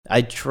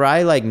I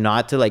try like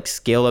not to like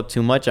scale up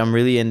too much. I'm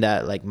really in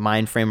that like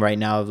mind frame right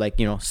now of like,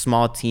 you know,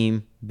 small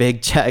team,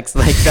 big checks.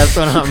 Like that's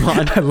what I'm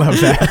on. I love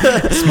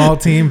that. Small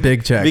team,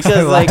 big checks.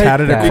 Because like I had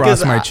it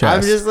across my chest.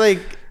 I'm just like,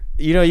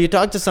 you know, you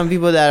talk to some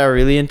people that are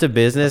really into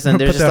business and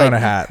they're put just that like on a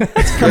hat. I'm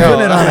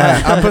putting it on a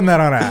hat. I'm putting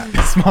that on a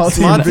hat. Small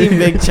team,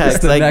 big checks. That's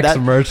the like next that,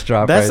 merch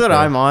drop. That's right what there.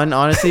 I'm on,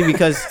 honestly,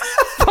 because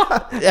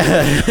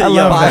I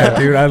love that,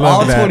 dude. I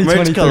love All that.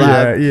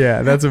 2023.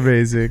 Yeah, that's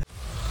amazing.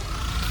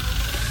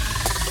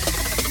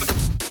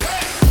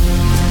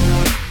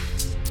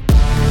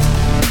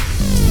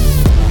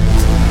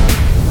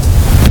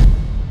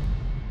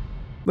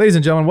 Ladies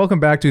and gentlemen, welcome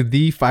back to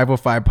the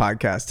 505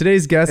 podcast.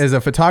 Today's guest is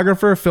a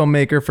photographer,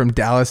 filmmaker from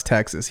Dallas,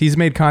 Texas. He's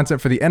made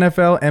content for the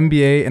NFL,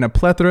 NBA, and a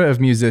plethora of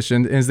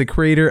musicians, and is the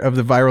creator of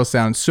the viral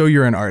sound, So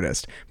You're an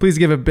Artist. Please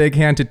give a big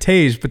hand to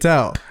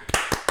Patel.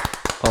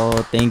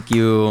 Oh, thank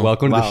you.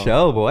 Welcome to the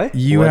show, boy.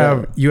 You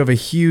have a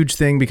huge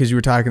thing because you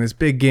were talking this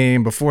big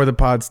game before the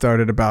pod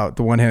started about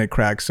the one-handed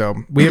crack. So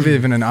we have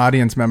even an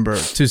audience member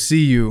to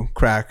see you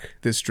crack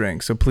this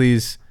drink. So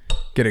please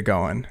get it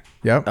going.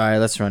 Yep. All right,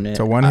 let's run it.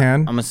 So one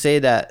hand. I'm gonna say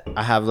that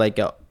I have like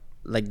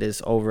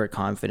this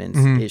overconfidence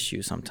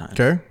issue sometimes.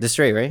 Okay. This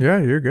straight, right? Yeah,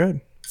 you're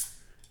good.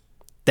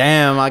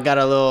 Damn, I got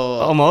a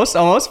little.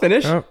 Almost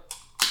finished. Oh.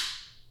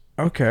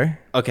 Okay.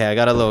 Okay, I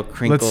got a little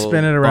crinkle. Let's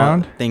spin it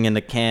around. Thing in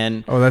the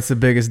can. Oh, that's the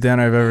biggest dent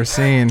I've ever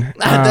seen.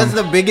 That's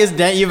the biggest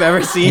dent you've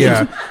ever seen.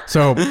 Yeah.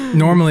 So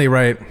normally,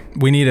 right,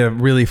 we need a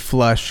really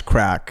flush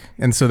crack,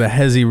 and so the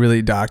hezi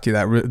really docked you.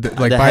 That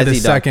like The by the hezi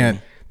docked second,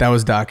 me. that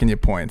was docking you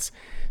points.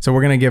 So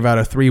we're gonna give out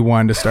a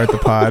 3-1 to start the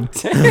pod.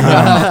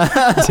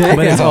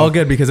 But it's all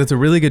good because it's a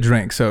really good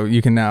drink. So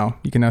you can now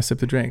sip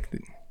the drink,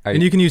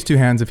 and you can use two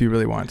hands if you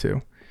really want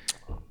to.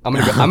 I'm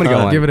gonna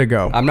go. Give it a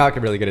go. I'm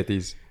not really good at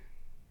these.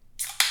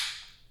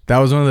 That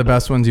was one of the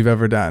best ones you've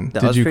ever done.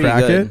 Did you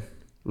crack it?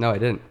 No, I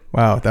didn't.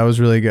 Wow, that was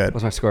really good.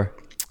 What's my score?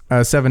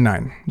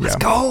 7-9. Let's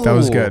go. That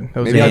was good. That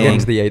was Maybe I'll good. get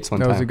into the 8s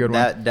one That time. was a good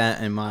one. That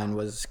dent in mine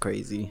was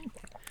crazy.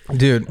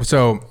 Dude,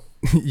 so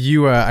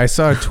you I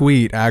saw a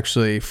tweet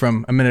actually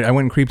from a minute. I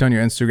went and creeped on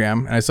your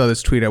Instagram and I saw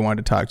this tweet. I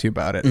wanted to talk to you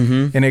about it.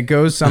 And it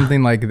goes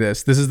something like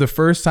this. This is the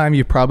first time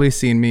you've probably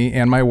seen me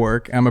and my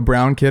work. I'm a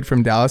brown kid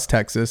from Dallas,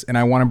 Texas, and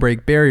I want to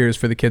break barriers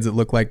for the kids that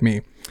look like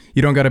me.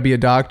 You don't got to be a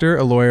doctor,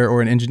 a lawyer,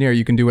 or an engineer.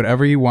 You can do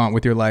whatever you want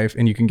with your life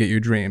and you can get your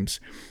dreams.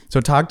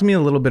 So talk to me a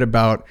little bit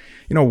about,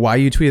 you know, why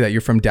you tweeted that.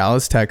 You're from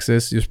Dallas,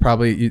 Texas. Is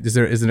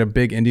it a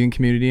big Indian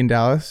community in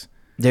Dallas?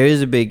 There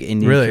is a big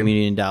Indian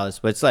community in Dallas,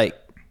 but it's like,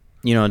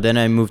 you know, then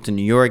I moved to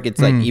New York. It's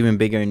like even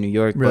bigger in New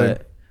York. Really?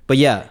 But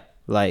yeah,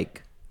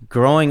 like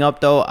growing up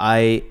though,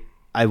 I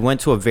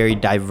went to a very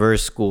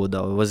diverse school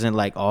though. It wasn't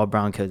like all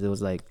brown kids. It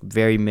was like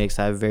very mixed.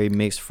 I have a very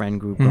mixed friend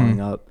group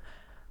growing up.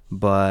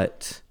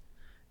 But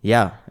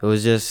yeah, it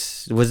was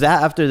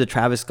that after the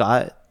Travis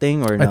Scott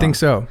thing or no? I think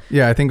so.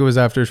 Yeah, I think it was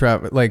after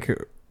Travis. Like,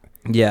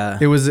 yeah.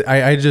 it was.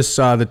 I just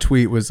saw the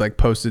tweet was like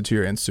posted to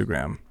your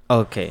Instagram.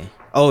 Okay.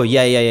 Oh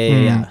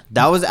yeah.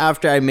 That was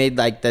after I made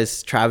like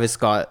this Travis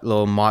Scott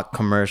little mock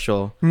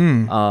commercial,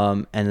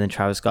 and then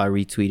Travis Scott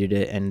retweeted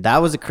it, and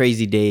that was a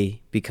crazy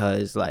day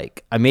because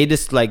like I made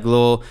this like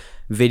little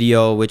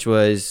video which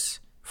was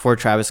for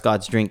Travis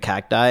Scott's drink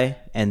Cacti,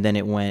 and then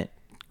it went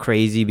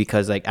crazy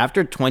because like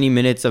after 20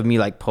 minutes of me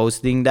like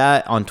posting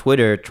that on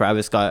Twitter,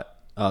 Travis Scott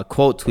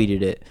quote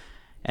tweeted it,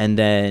 and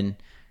then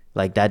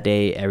like that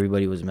day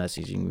everybody was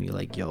messaging me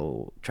like,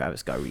 yo,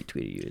 Travis Scott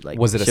retweeted you. Like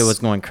shit was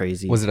going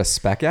crazy. Was it a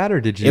spec ad or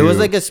did you? It was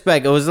like a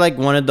spec. It was like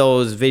one of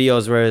those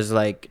videos where it's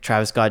like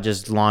Travis Scott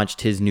just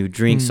launched his new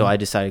drink, so I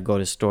decided to go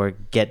to the store,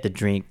 get the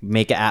drink,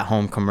 make an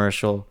at-home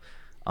commercial.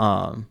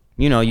 You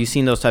know, you've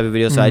seen those type of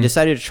videos, so I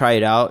decided to try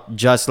it out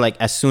just like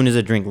as soon as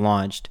the drink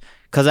launched,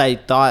 because I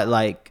thought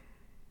like,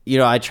 you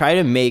know, I try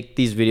to make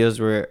these videos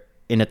where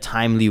in a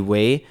timely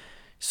way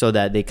so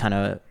that they kind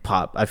of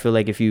pop. I feel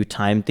like if you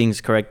time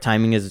things correct,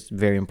 timing is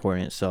very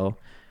important. So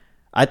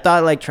I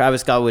thought like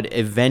Travis Scott would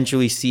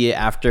eventually see it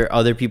after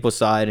other people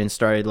saw it and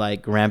started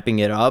like ramping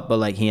it up, but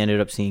like he ended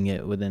up seeing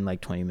it within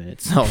like 20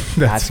 minutes. So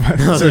That's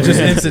so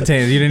just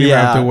instantaneous. You didn't even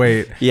have to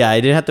wait. Yeah,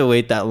 I didn't have to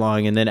wait that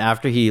long. And then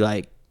after he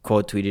like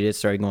quote tweeted it,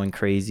 started going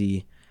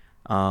crazy.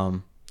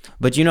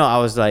 But you know, I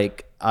was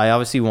like, I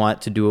obviously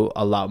want to do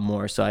a lot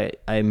more. So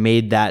I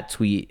made that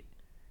tweet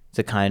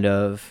to kind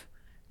of,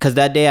 because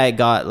that day I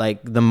got like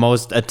the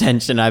most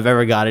attention I've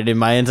ever gotten in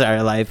my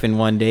entire life in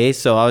one day.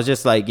 So I was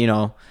just like, you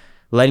know,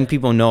 letting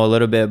people know a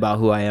little bit about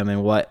who I am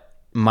and what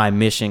my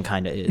mission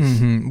kind of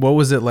is. What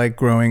was it like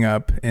growing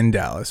up in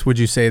Dallas? Would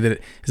you say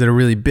that is it a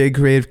really big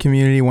creative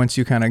community once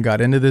you kind of got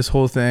into this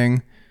whole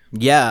thing?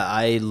 Yeah,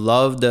 I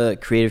love the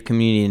creative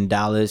community in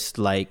Dallas.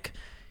 Like,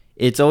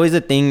 it's always a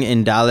thing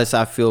in Dallas.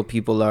 I feel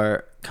people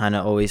are kind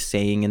of always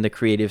saying in the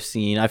creative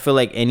scene. I feel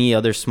like any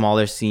other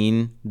smaller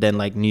scene than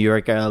like New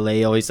York or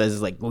LA always says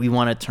like, we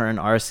want to turn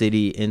our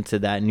city into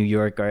that New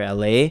York or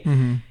LA.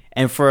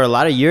 And for a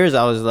lot of years,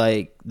 I was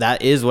like,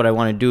 that is what I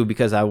want to do,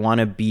 because I want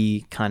to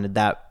be kind of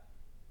that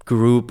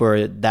group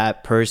or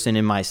that person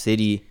in my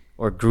city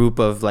or group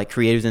of like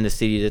creatives in the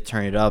city to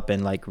turn it up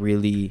and like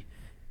really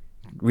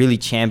really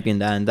champion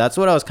that, and that's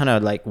what I was kind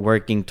of like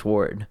working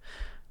toward.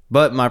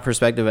 But my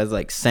perspective has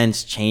like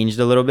since changed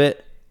a little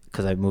bit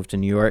because I moved to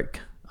New York.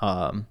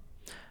 I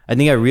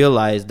think I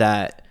realized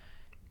that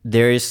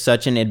there is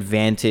such an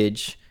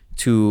advantage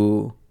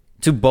to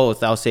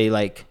both. I'll say,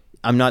 like,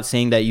 I'm not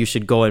saying that you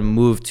should go and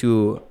move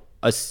to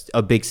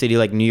a big city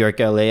like New York,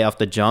 LA off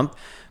the jump,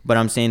 but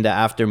I'm saying that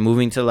after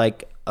moving to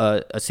like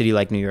a city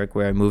like New York,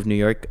 where I moved New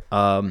York,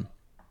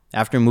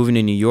 after moving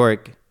to New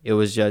York, it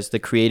was just the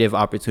creative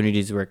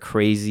opportunities were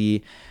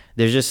crazy.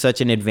 There's just such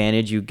an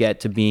advantage you get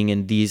to being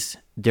in these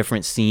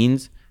different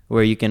scenes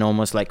where you can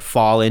almost like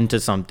fall into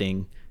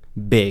something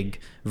big,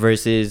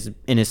 versus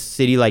in a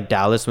city like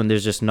Dallas when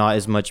there's just not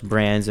as much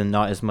brands and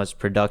not as much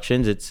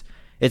productions.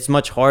 It's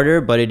much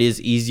harder, but it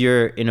is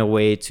easier in a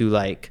way to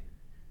like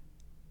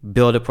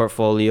build a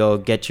portfolio,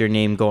 get your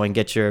name going,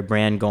 get your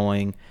brand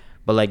going.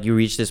 But like you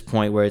reach this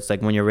point where it's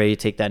like when you're ready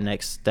to take that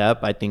next step,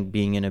 I think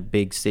being in a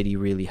big city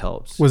really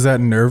helps. Was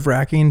that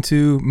nerve-wracking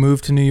to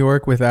move to New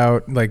York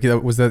without, like,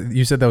 was that,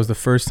 you said that was the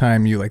first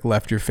time you like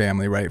left your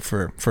family, right?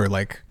 For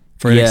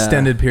an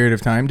extended period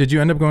of time. Did you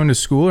end up going to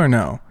school or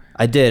no?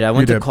 I did. I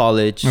went to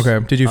college.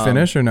 Okay. Did you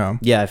finish or no?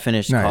 Yeah, I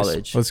finished nice.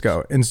 College. Let's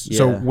go. And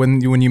so when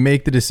you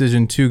make the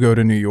decision to go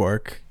to New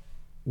York,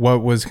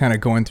 what was kind of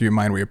going through your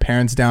mind? Were your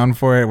parents down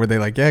for it? Were they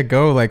like, yeah,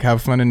 go, like,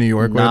 have fun in New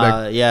York?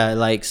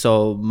 I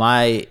told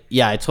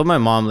my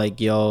mom,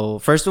 like, yo,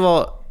 first of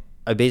all,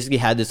 I basically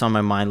had this on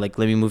my mind, like,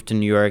 let me move to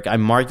New York. I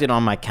marked it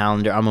on my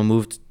calendar. I'm gonna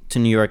move to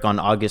New York on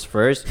August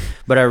 1st,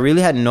 but I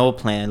really had no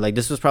plan. Like,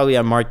 this was probably,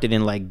 I marked it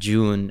in like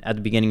June, at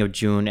the beginning of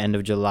June, end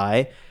of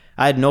July.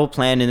 I had no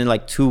plan, and then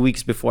like 2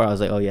 weeks before, I was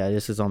like, oh yeah,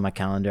 this is on my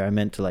calendar. I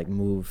meant to like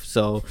move,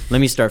 so let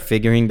me start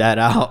figuring that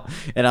out.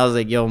 And I was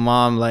like, yo,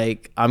 mom,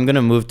 like, I'm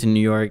gonna move to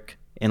New York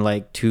in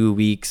like 2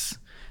 weeks.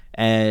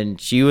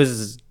 And she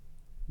was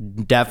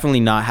definitely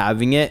not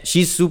having it.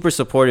 She's super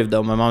supportive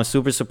though. My mom's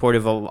super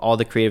supportive of all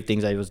the creative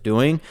things I was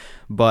doing,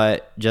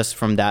 but just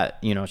from that,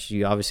 you know,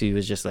 she obviously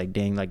was just like,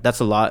 dang, like, that's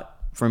a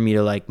lot for me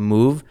to like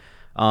move.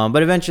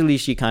 But eventually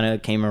she kind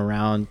of came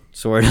around,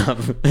 sort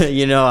of.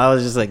 You know, I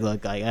was just like,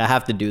 look, I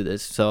have to do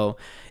this. So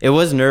it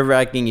was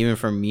nerve-wracking even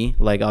for me,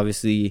 like,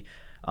 obviously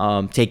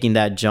taking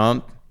that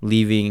jump,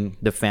 leaving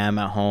the fam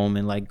at home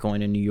and like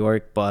going to New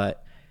York.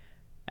 But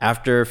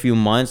after a few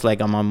months,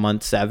 like, I'm on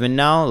month 7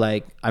 now,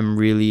 like, I'm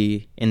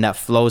really in that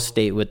flow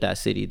state with that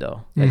city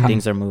though. Like,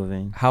 things are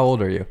moving. How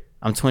old are you?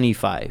 I'm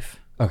 25.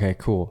 Okay,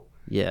 cool.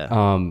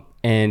 Yeah.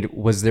 And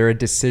was there a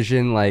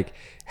decision, like,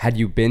 had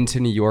you been to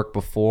New York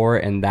before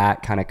and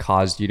that kind of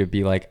caused you to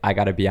be like, I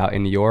got to be out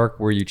in New York?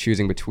 Were you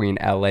choosing between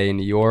LA and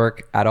New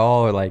York at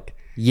all, or like?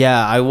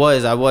 Yeah, I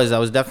was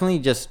definitely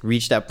just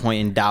reached that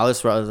point in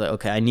Dallas where I was like,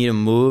 okay, I need to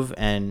move.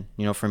 And,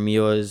 you know, for me,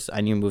 it was,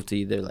 I need to move to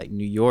either like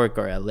New York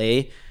or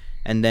LA.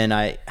 And then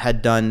I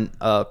had done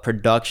a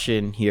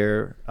production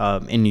here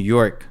in New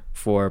York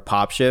for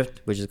Pop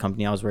Shift, which is a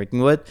company I was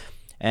working with.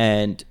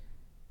 And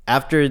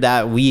after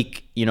that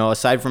week, you know,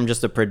 aside from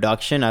just the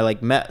production, I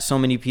like met so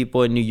many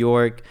people in New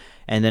York.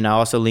 And then I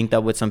also linked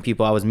up with some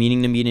people I was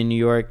meeting to meet in New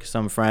York,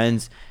 some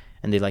friends,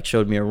 and they like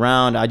showed me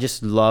around. I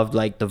just loved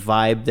like the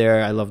vibe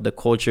there. I loved the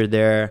culture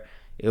there.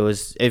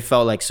 It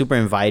felt like super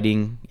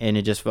inviting, and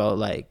it just felt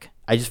like,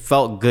 I just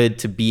felt good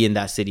to be in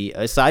that city.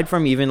 Aside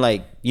from even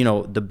like, you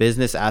know, the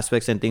business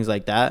aspects and things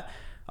like that.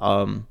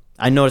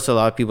 I noticed a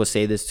lot of people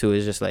say this too,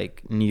 is just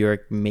like New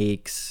York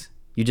makes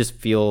you just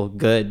feel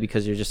good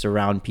because you're just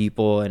around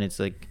people, and it's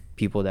like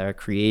people that are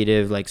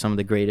creative. Like, some of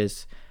the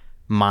greatest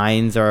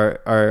minds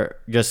are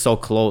just so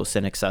close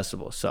and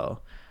accessible.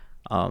 So,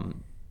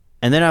 and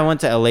then I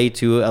went to LA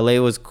too.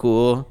 LA was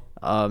cool.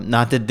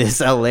 Not to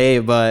diss LA,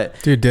 but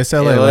dude, diss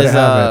LA. It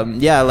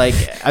was, yeah, like,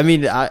 I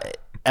mean,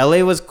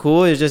 LA was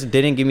cool. It just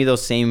didn't give me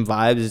those same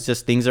vibes. It's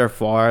just things are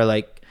far.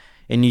 Like,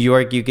 in New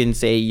York, you can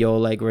say, yo,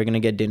 like, we're going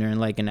to get dinner in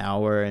like an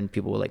hour, and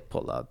people will like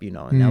pull up, you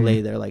know. In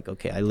LA, they're like,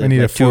 okay, I live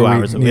like 2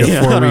 hours away. Need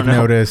a 4-week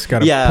notice. Got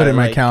to put it in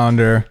my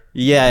calendar.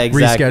 Yeah,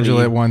 exactly.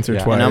 Reschedule it once or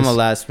twice. And I'm a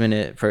last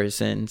minute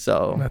person,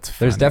 so. That's funny.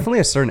 There's definitely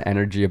a certain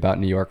energy about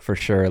New York for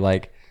sure.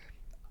 Like,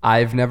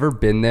 I've never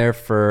been there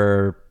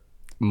for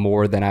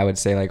more than, I would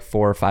say, like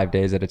 4 or 5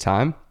 days at a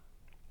time.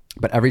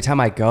 But every time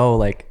I go,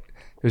 like,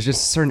 there's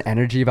just a certain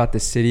energy about the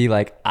city.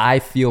 Like, I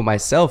feel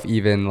myself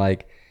even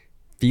like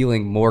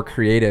feeling more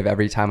creative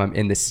every time I'm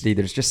in the city.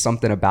 There's just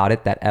something about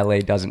it that LA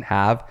doesn't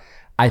have.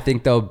 I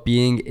think though,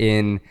 being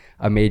in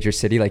a major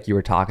city like you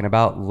were talking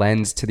about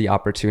lends to the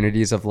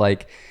opportunities of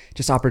like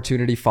just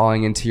opportunity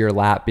falling into your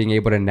lap, being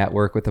able to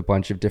network with a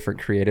bunch of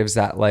different creatives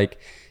that like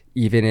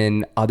even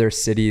in other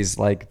cities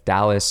like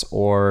Dallas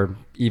or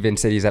even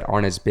cities that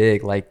aren't as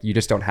big, like you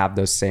just don't have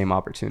those same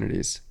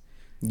opportunities.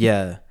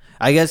 Yeah.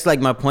 I guess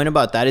like my point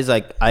about that is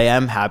like, I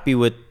am happy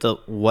with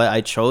what I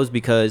chose,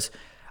 because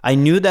I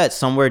knew that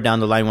somewhere down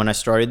the line when I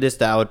started this,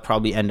 that I would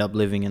probably end up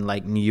living in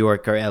like New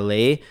York or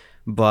LA.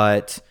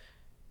 But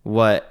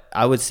what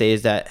I would say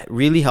is that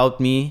really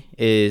helped me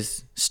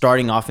is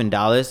starting off in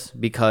Dallas,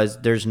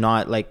 because there's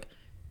not like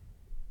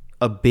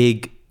a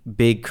big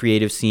big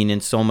creative scene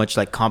and so much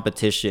like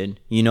competition,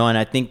 you know. And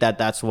I think that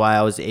that's why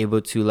I was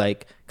able to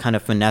like kind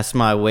of finesse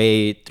my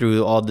way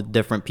through all the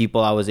different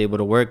people I was able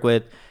to work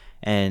with.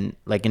 And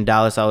like in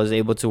Dallas, I was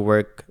able to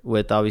work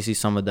with obviously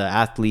some of the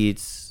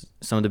athletes,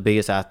 some of the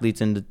biggest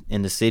athletes in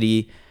the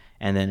city,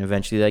 and then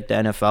eventually like the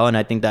NFL. And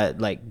I think that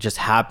like just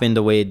happened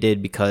the way it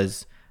did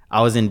because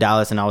I was in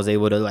Dallas and I was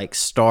able to like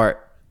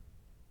start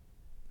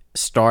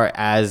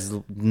as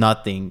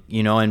nothing,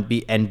 you know,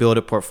 and build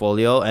a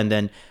portfolio, and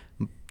then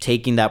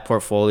taking that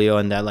portfolio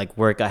and that like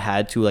work I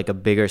had to like a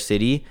bigger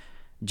city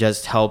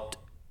just helped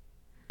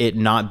it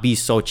not be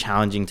so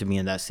challenging to be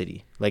in that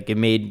city. Like it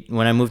made,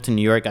 when I moved to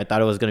New York, I thought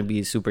it was going to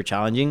be super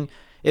challenging.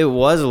 It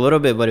was a little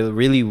bit, but it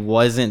really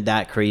wasn't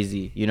that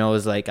crazy. You know, it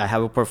was like I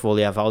have a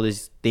portfolio, I have all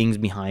these things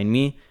behind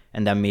me,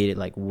 and that made it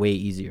like way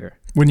easier.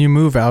 When you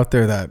move out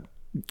there, that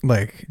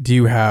like, do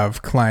you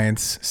have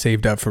clients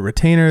saved up for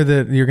retainer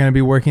that you're going to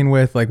be working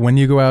with? Like when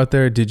you go out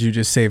there, did you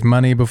just save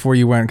money before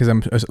you went? Because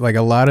I'm like,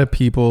 a lot of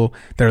people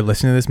that are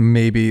listening to this,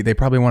 maybe they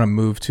probably want to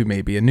move to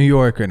maybe in New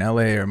York or in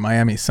LA or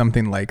Miami,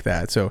 something like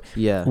that. So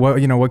yeah,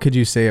 what could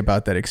you say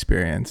about that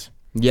experience?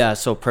 Yeah,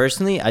 so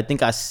personally, I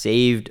think I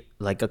saved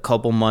like a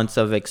couple months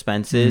of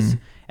expenses,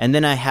 and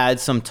then I had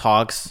some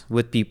talks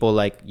with people,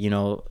 like, you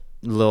know,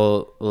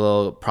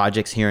 little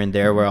projects here and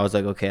there where I was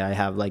like, okay, I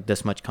have like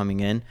this much coming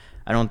in.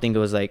 I don't think it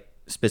was like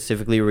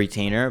specifically a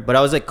retainer, but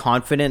I was like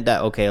confident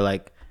that, okay,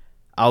 like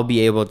I'll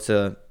be able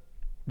to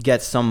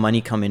get some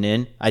money coming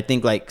in. I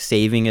think like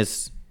saving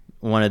is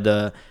one of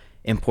the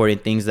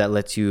important things that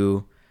lets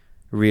you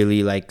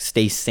really like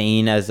stay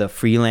sane as a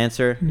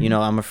freelancer. You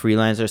know, I'm a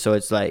freelancer, so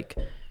it's like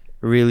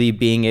really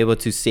being able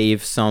to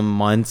save some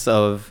months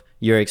of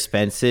your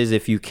expenses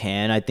if you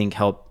can, I think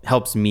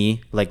helps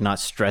me like not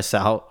stress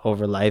out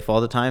over life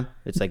all the time.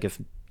 It's like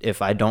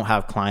if I don't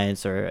have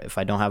clients or if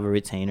I don't have a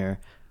retainer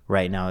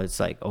right now, it's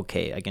like,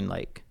 okay, I can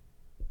like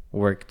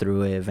work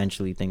through it.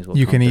 Eventually things will,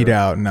 you can eat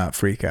out and not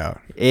freak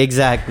out.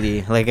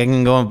 Exactly. Like I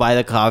can go and buy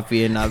the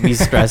coffee and not be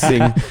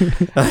stressing.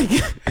 Like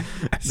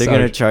they're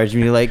gonna charge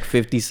me like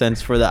 50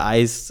 cents for the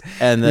ice,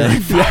 and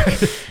then,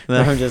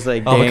 then I'm just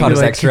like, avocado's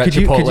like, extra at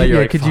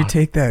Chipotle. Could you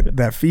take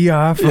that fee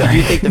off? Could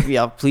you take the fee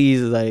off,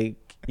 please? Like,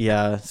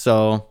 yeah.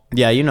 So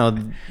yeah, you know,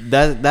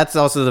 that's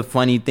also the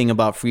funny thing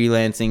about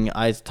freelancing.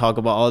 I talk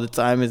about all the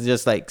time. Is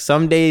just like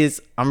some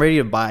days I'm ready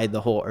to buy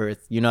the whole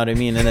earth. You know what I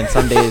mean? And then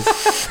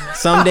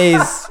some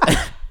days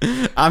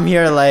I'm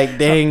here like,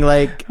 dang,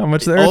 like how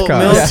much the earth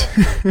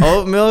costs?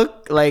 Oat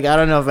milk, like I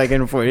don't know if I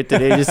can afford it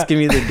today. Just give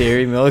me the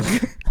dairy milk.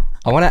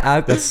 I want to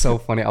add, that's so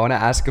funny. I want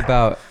to ask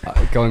about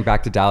going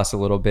back to Dallas a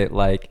little bit.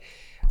 Like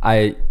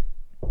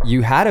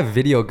you had a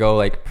video go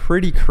like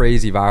pretty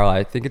crazy viral.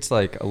 I think it's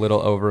like a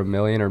little over 1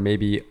 million or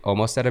maybe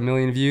almost at 1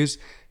 million views.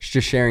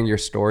 Just sharing your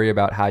story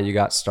about how you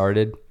got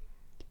started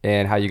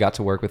and how you got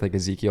to work with like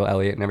Ezekiel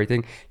Elliott and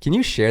everything. Can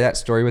you share that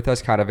story with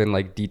us kind of in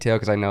like detail?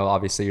 Because I know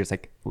obviously it's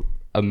like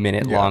a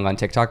minute long on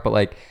TikTok, but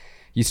like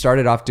you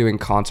started off doing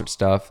concert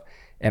stuff,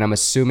 and I'm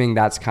assuming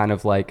that's kind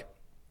of like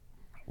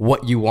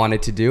what you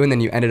wanted to do, and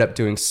then you ended up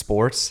doing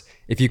sports.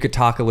 If you could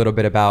talk a little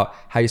bit about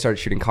how you started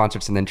shooting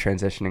concerts and then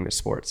transitioning to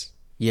sports.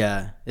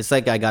 Yeah, it's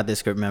like I got this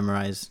script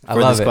memorized for I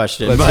love this it.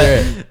 question. Let's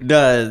hear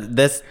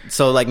it.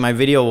 So like my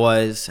video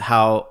was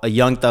how a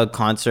Young Thug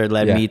concert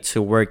led me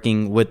to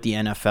working with the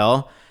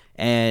NFL.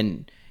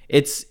 And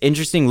it's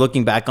interesting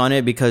looking back on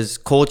it because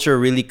culture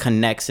really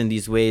connects in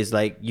these ways.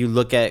 Like you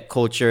look at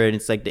culture and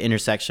it's like the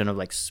intersection of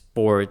like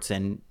sports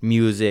and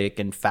music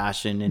and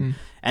fashion.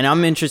 And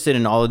I'm interested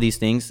in all of these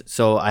things.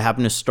 So I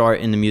happened to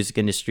start in the music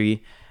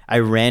industry. I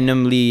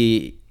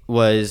was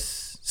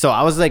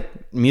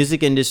like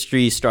music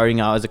industry starting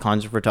out as a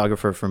concert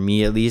photographer, for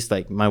me at least.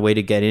 Like my way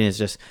to get in is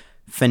just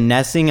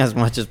finessing as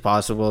much as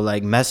possible,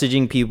 like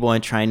messaging people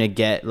and trying to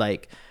get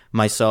like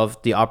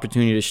myself the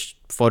opportunity to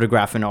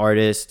photograph an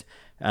artist.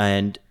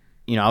 And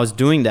you know, I was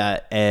doing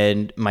that,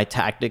 and my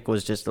tactic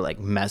was just to like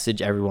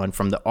message everyone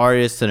from the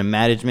artists to the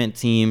management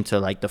team to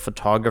like the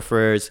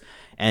photographers,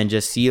 and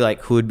just see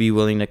like who would be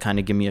willing to kind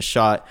of give me a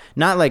shot.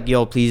 Not like,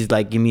 yo, please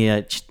like give me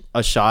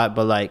a shot,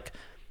 but like,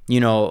 you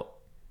know,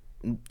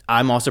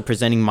 I'm also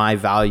presenting my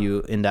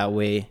value in that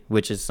way,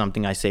 which is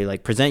something I say,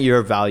 like present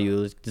your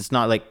value. It's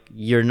not like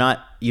you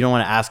don't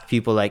want to ask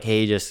people like,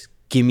 hey, just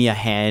give me a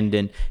hand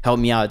and help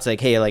me out. It's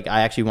like, hey, like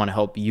I actually want to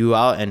help you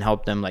out and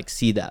help them like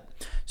see that.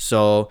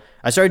 So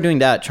I started doing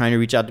that, trying to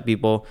reach out to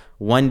people.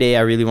 One day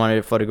I really wanted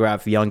to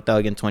photograph Young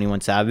Thug and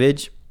 21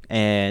 Savage,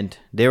 and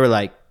they were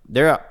like,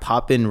 they're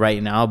popping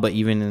right now, but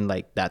even in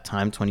like that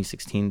time,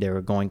 2016, they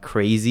were going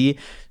crazy.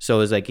 So it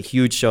was like a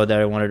huge show that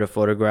I wanted to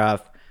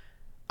photograph.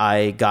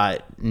 I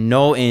got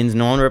no ins.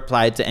 No one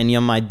replied to any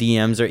of my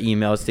DMs or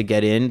emails to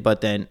get in.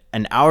 But then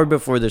an hour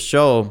before the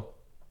show,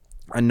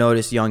 I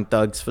noticed Young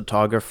Thug's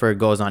photographer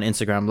goes on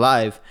Instagram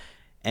Live,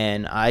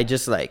 and I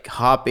just like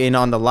hop in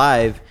on the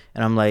live,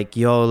 and I'm like,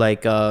 yo,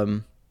 like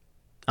I'm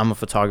a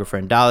photographer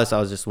in Dallas. I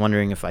was just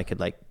wondering if I could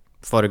like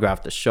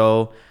photograph the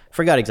show.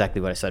 Forgot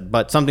exactly what I said,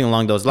 but something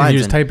along those lines. And you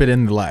just type it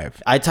in the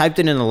live. I typed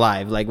it in the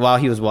live, like while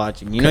he was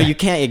watching. You know, you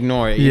can't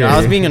ignore it. You know, I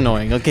was being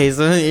annoying. Okay,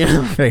 so you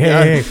know,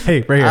 hey,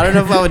 right here. I don't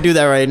know if I would do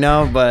that right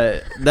now,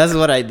 but that's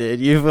what I did.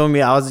 You feel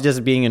me? I was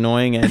just being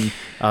annoying, and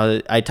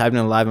I typed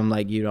in the live. I'm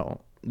like,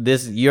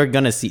 you're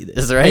gonna see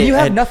this, right? And you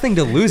have nothing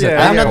to lose. I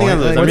have nothing to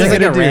lose. I'm just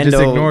like a random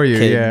just ignore you.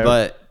 kid. Yeah.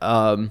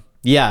 But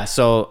yeah.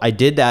 So I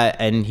did that,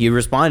 and he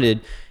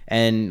responded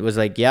and was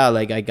like, "Yeah,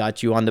 like I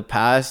got you on the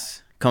pass.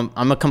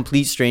 I'm a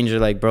complete stranger.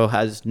 Like, bro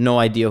has no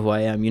idea who I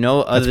am. You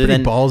know, That's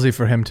pretty ballsy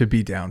for him to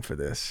be down for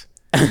this.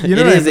 You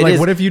know, it is.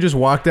 What if you just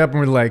walked up and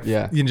were like,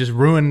 Yeah. you just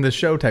ruined the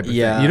show type of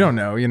thing? You don't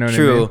know. You know what I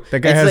True. mean? That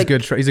guy It's has like-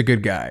 good. He's a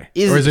good guy.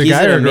 He's, or is it a he's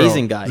guy an or a girl?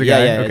 amazing guy. Is it a Yeah,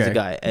 guy? yeah, Okay. it's a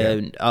guy. Yeah.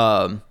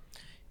 And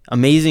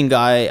amazing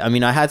guy. I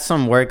mean, I had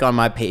some work on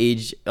my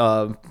page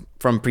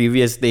from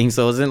previous things,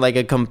 so it wasn't like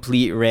a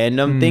complete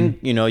random thing.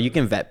 You know, you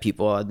can vet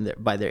people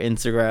by their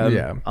Instagram.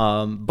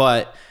 Yeah.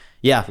 But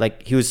yeah,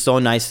 like he was so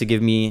nice to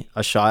give me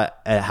a shot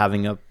at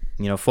having a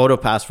photo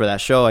pass for that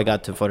show. I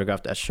got to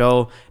photograph that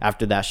show.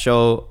 After that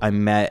show, I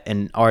met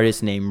an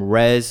artist named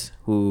Rez,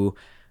 who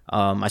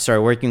I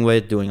started working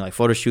with, doing like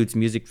photo shoots,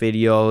 music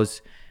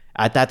videos.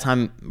 At that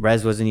time,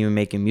 Rez wasn't even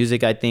making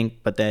music, I think.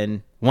 But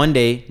then one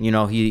day, you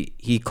know,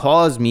 he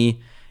calls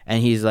me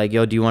and he's like,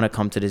 "Yo, do you want to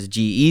come to this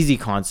G-Eazy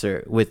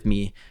concert with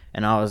me?"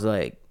 And I was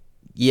like,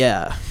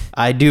 "Yeah,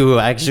 I do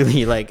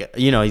actually." Like,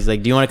 you know, he's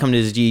like, "Do you want to come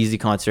to this G-Eazy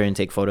concert and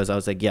take photos?" I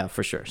was like, "Yeah,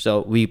 for sure."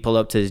 So we pull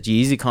up to this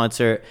G-Eazy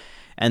concert.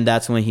 And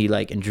that's when he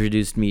like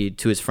introduced me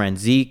to his friend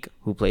Zeke,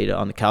 who played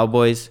on the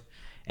Cowboys,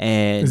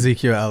 and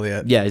Ezekiel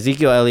Elliott. Yeah,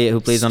 Ezekiel Elliott, who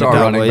plays on the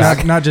Star running Cowboys.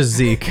 back. Not just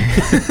Zeke.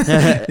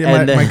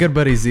 Yeah, my good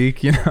buddy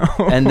Zeke, you know.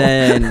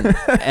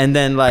 and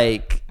then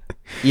like,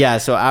 yeah.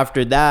 So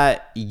after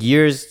that,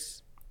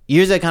 years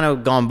had kind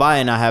of gone by,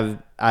 and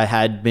I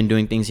had been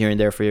doing things here and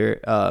there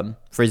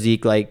for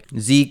Zeke. Like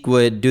Zeke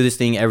would do this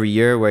thing every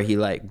year where he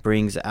like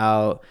brings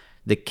out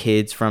the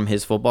kids from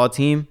his football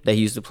team that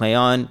he used to play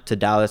on to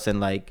Dallas and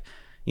like,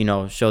 you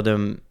know, show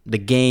them the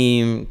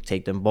game,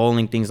 take them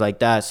bowling, things like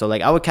that. So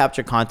like I would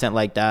capture content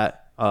like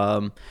that.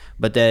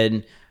 But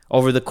then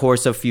over the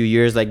course of a few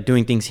years, like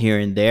doing things here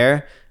and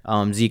there,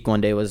 Zeke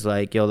one day was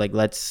like, "Yo, like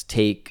let's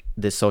take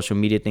this social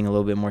media thing a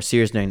little bit more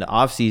serious during the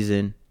off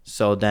season."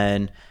 So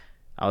then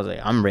I was like,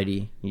 "I'm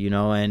ready," you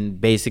know,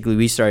 and basically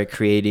we started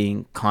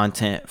creating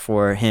content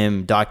for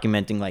him,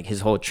 documenting like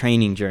his whole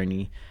training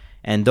journey.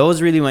 And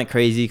those really went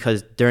crazy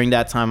because during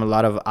that time, a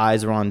lot of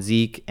eyes were on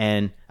Zeke.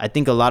 And I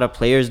think a lot of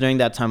players during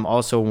that time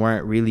also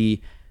weren't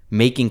really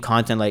making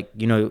content. Like,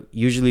 you know,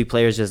 usually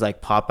players just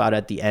like pop out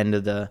at the end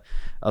of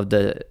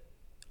the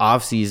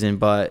off season,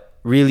 but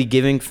really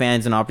giving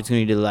fans an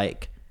opportunity to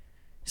like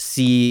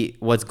see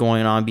what's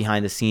going on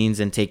behind the scenes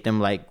and take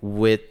them like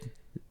with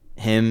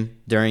him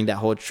during that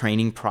whole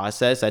training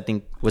process, I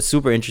think was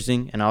super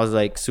interesting. And I was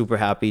like super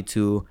happy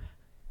to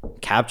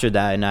capture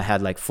that, and I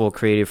had like full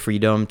creative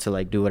freedom to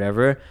like do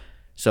whatever.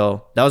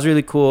 So that was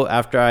really cool.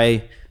 After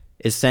I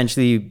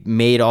essentially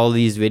made all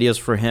these videos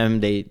for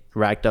him, they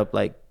racked up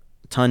like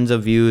tons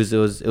of views. It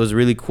was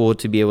really cool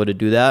to be able to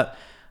do that.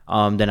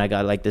 Then I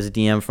got like this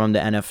DM from the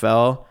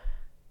NFL,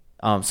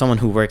 someone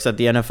who works at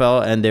the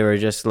NFL, and they were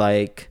just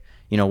like,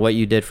 you know, what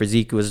you did for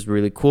Zeke was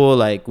really cool.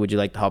 Like, would you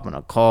like to hop on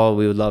a call?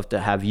 We would love to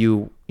have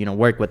you, you know,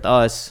 work with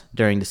us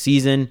during the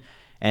season.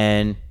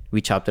 And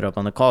we chopped it up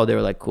on the call. They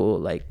were like, cool.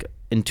 Like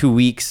in 2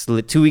 weeks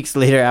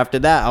later after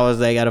that, I was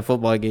like at a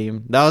football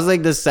game. That was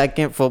like the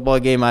second football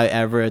game I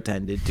ever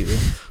attended to.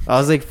 I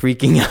was like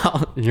freaking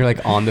out. And you're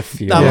like on the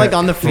field. I'm like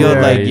on the field,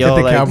 like, yo, at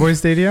the like, Cowboys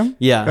Stadium.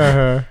 Yeah.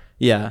 Uh-huh.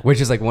 Yeah. Which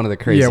is like one of the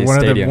craziest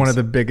stadiums. one of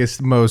the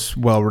biggest, most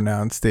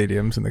well-renowned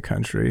stadiums in the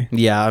country.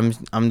 Yeah,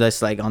 I'm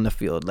just like on the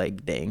field,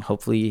 like, dang,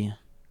 hopefully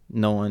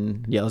no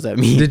one yells at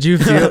me. Did you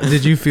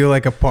feel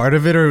like a part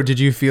of it, or did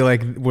you feel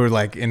like we're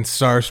like in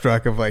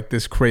starstruck of like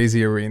this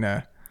crazy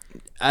arena?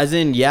 As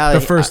in, yeah, the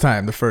first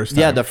time.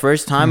 Yeah, the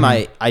first time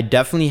I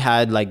definitely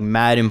had like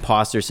mad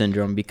imposter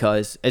syndrome,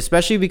 because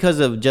especially because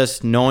of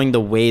just knowing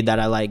the way that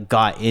I like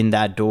got in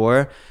that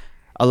door.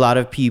 A lot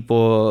of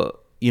people,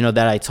 you know,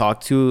 that I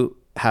talked to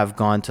have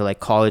gone to like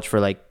college for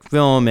like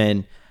film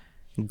and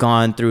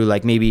gone through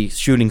like maybe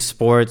shooting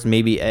sports,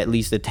 maybe at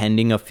least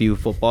attending a few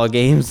football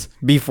games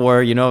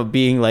before, you know,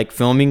 being like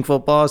filming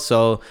football.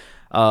 So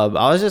I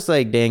was just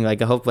like, dang,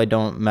 like I hope I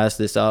don't mess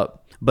this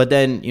up. But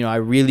then, you know, I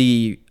read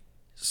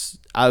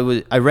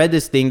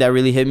this thing that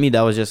really hit me,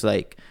 that was just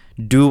like,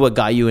 do what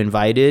got you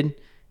invited.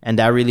 And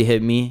that really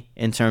hit me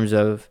in terms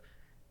of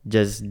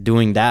just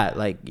doing that.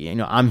 Like, you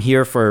know, I'm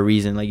here for a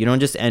reason. Like, you don't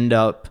just end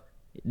up,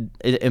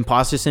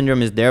 imposter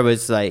syndrome is there, but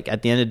it's like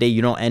at the end of the day,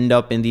 you don't end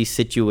up in these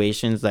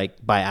situations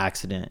like by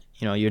accident.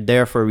 You know, you're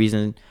there for a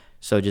reason.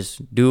 So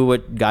just do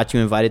what got you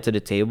invited to the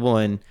table,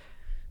 and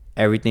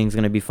everything's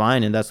gonna be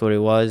fine. And that's what it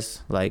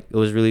was. Like, it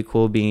was really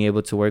cool being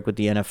able to work with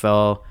the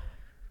NFL,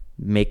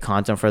 make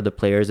content for the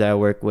players that I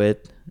work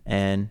with,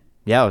 and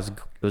yeah, it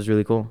was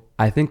really cool.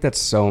 I think that's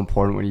so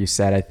important what you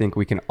said. I think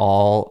we can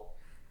all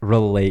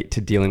relate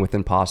to dealing with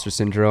imposter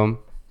syndrome.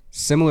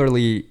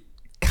 Similarly,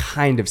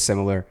 kind of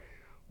similar.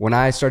 when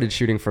I started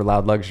shooting for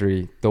Loud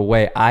Luxury, the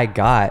way I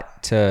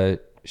got to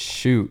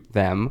shoot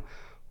them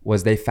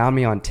was they found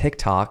me on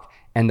TikTok,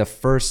 and the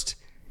first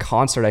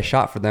concert I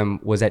shot for them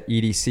was at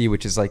EDC,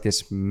 which is like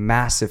this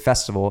massive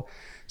festival.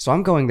 So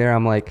I'm going there,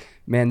 I'm like,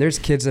 man, there's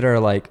kids that are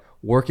like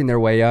working their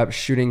way up,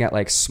 shooting at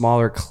like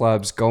smaller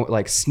clubs,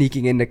 like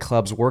sneaking into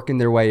clubs, working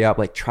their way up,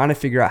 like trying to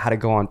figure out how to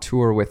go on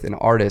tour with an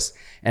artist.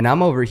 And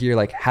I'm over here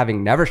like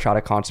having never shot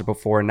a concert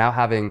before, and now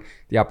having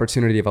the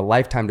opportunity of a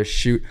lifetime to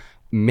shoot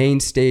main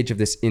stage of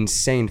this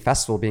insane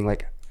festival, being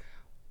like,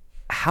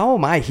 how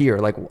am I here?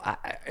 Like,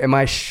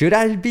 should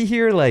I be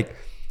here? Like,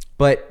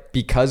 but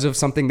because of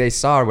something they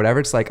saw or whatever,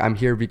 it's like, I'm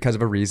here because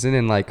of a reason.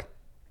 And like,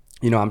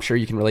 you know, I'm sure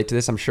you can relate to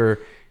this. I'm sure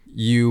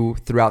you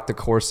throughout the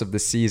course of the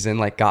season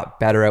like got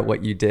better at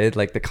what you did.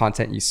 Like the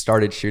content you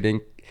started shooting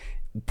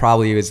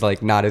probably was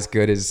like not as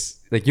good as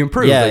like you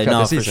improved. Yeah, like,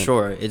 no, for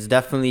sure. It's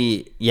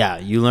definitely, yeah,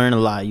 you learn a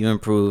lot, you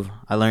improve.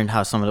 I learned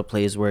how some of the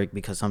plays work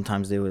because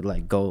sometimes they would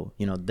like go,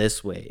 you know,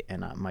 this way,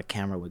 and my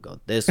camera would go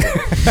this way.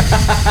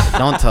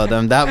 Don't tell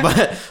them that,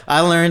 but I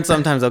learned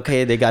sometimes,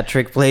 okay, they got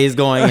trick plays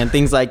going and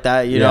things like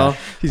that, you know.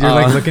 Because you're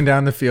like looking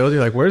down the field,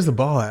 you're like, where's the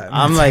ball at?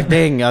 I'm like,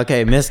 dang,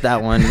 okay, missed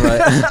that one,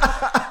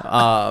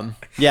 but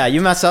yeah,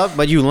 you mess up,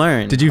 but you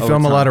learn. Did you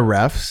film a lot of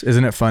refs?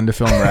 Isn't it fun to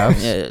film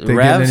refs? Yeah, they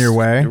refs, get in your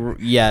way?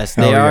 Yes,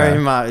 they are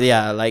in my,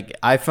 yeah, like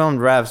I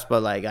filmed refs,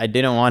 but like I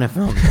didn't want to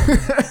film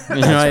them.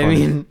 You know what I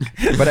mean?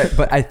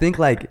 But I think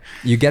like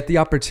you get the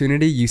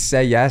opportunity, you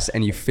say yes,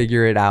 and you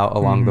figure it out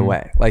along the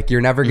way. Like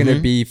you're never going to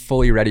be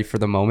fully ready for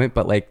the moment,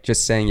 but like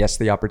just saying yes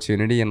to the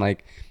opportunity and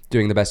like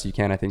doing the best you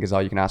can, I think is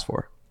all you can ask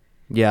for.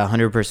 Yeah,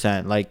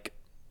 100%. Like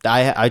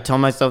I tell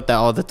myself that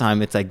all the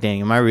time. It's like,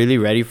 dang, am I really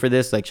ready for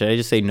this? Like, should I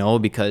just say no?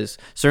 Because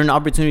certain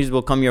opportunities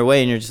will come your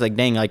way and you're just like,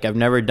 dang, like I've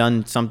never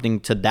done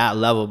something to that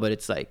level. But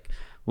it's like,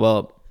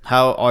 well,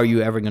 how are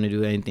you ever going to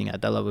do anything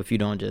at that level if you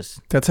don't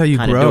just that's how you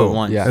grow. Do it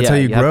once? Yeah. That's how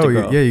you grow.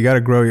 You got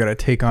to grow. You got to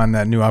take on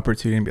that new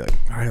opportunity and be like,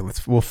 all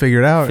right, we'll figure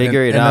it out. And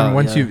then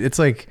once it's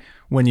like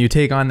when you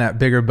take on that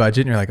bigger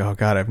budget and you're like, oh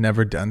God, I've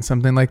never done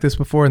something like this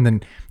before. And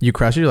then you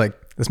crush it. You're like,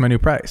 that's my new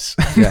price.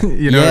 Yeah.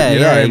 you know what I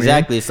mean?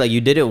 Exactly. It's like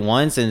you did it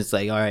once and it's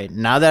like, all right,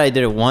 now that I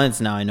did it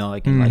once, now I know I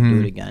can like do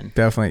it again.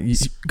 Definitely.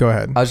 Go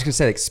ahead. I was just gonna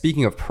say, like,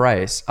 speaking of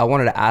price, I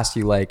wanted to ask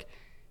you, like,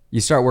 you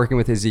start working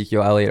with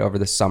Ezekiel Elliott over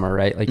the summer,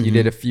 right? Like you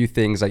did a few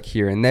things like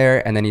here and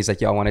there, and then he's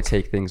like, yo, I want to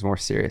take things more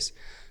serious.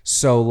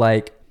 So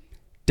like,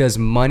 does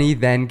money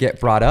then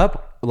get brought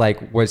up?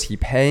 Like, was he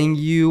paying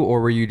you,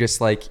 or were you just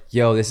like,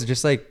 yo, this is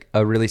just like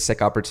a really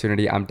sick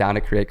opportunity. I'm down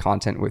to create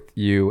content with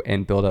you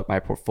and build up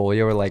my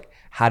portfolio? Or like,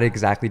 how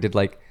exactly did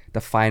like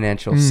the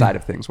financial side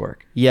of things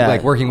work? Yeah.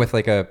 Like working with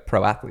like a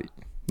pro athlete.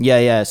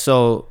 Yeah.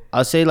 So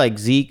I'll say like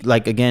Zeke,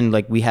 like again,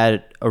 like we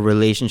had a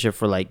relationship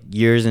for like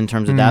years in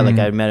terms of that. Like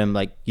I met him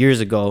like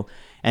years ago,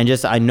 and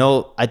just I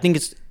think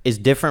it's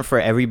different for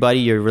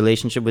everybody. Your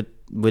relationship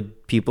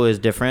with people is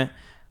different.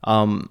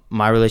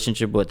 My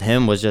relationship with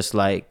him was just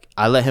like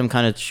I let him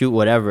kind of shoot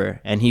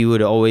whatever, and he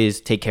would always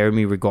take care of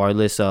me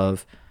regardless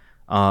of.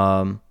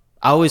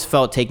 I always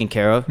felt taken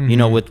care of, you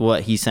know, with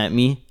what he sent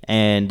me,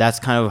 and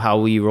that's kind of how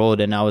we rolled,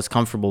 and I was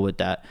comfortable with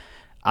that.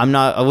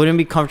 I wouldn't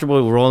be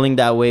comfortable rolling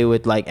that way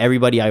with like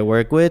everybody I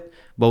work with,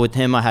 but with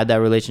him, I had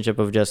that relationship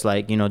of just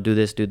like, you know, do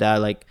this, do that.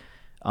 Like,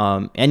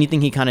 anything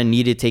he kind of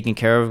needed taken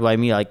care of by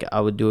me, like I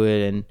would do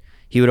it, and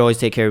he would always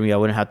take care of me. I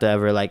wouldn't have to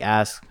ever like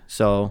ask.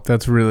 So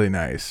that's really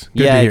nice.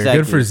 Good yeah, to hear.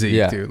 exactly. Good for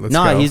Zeke, dude. Let's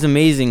go. He's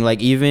amazing. Like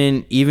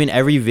even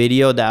every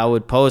video that I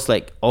would post,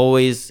 like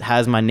always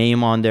has my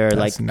name on there, that's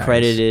like nice.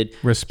 Credited.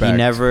 Respect.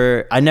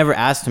 I never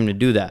asked him to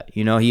do that.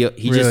 You know, he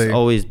really? Just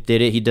always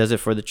did it. He does it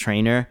for the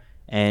trainer,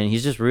 and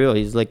he's just real.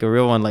 He's like a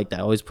real one like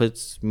that. Always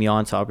puts me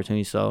on to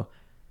opportunities. So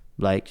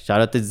like shout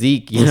out to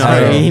Zeke, you know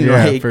what I mean?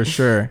 Yeah, like, for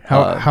sure.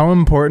 How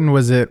important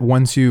was it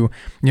once you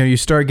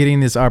start getting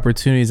these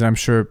opportunities, and I'm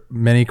sure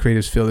many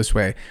creatives feel this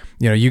way,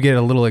 you get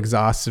a little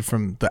exhausted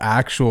from the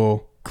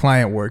actual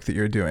client work that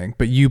you're doing,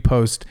 but you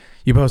post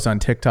on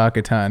TikTok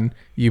a ton,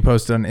 you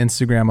post on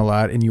Instagram a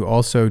lot, and you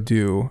also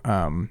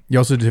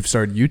have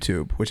started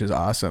YouTube, which is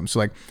awesome. So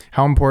like,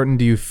 how important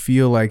do you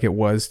feel like it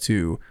was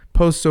to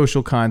post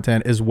social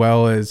content as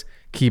well as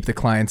keep the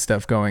client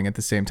stuff going at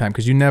the same time?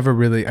 Because I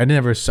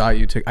never saw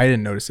you I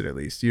didn't notice it, at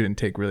least you didn't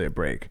take really a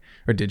break,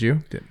 or did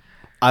you?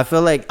 I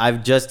feel like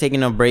I've just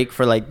taken a break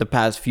for like the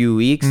past few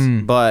weeks,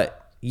 but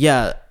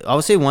yeah, I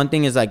would say one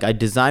thing is like I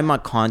designed my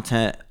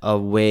content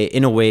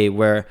in a way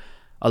where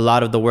a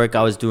lot of the work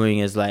I was doing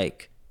is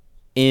like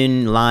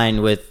in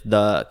line with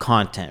the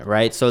content,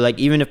 right? So like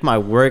even if my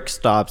work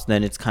stops,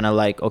 then it's kind of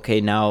like,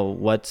 okay, now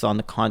what's on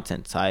the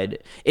content side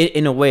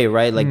in a way,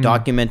 right? Like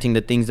documenting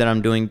the things that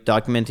I'm doing,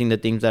 documenting the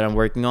things that I'm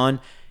working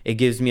on, it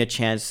gives me a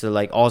chance to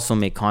like also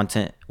make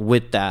content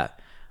with that.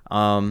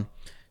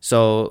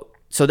 So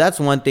that's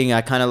one thing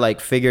I kind of like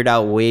figured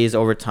out ways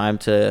over time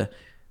to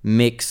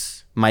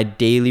mix my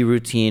daily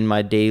routine,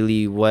 my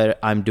daily what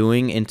I'm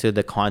doing into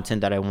the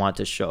content that I want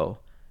to show,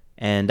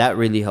 and that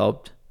really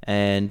helped.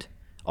 And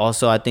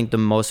also I think the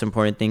most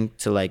important thing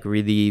to like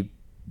really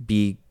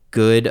be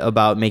good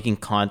about making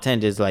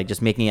content is like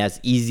just making it as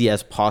easy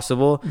as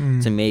possible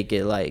to make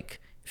it like,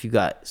 if you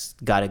got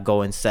to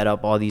go and set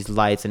up all these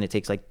lights and it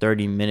takes like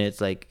 30 minutes,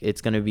 like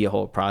it's going to be a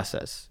whole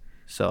process.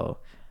 So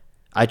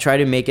I try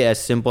to make it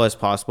as simple as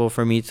possible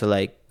for me to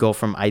like go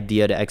from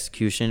idea to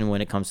execution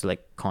when it comes to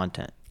like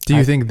content. Do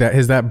you think that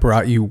has that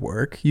brought you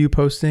work, you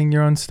posting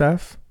your own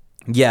stuff?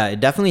 Yeah, it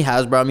definitely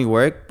has brought me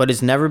work, but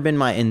it's never been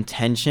my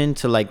intention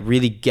to like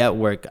really get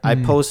work. I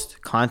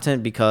post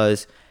content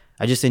because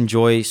I just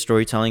enjoy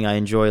storytelling. I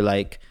enjoy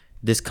like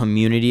this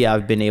community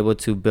I've been able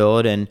to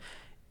build, and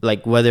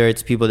like whether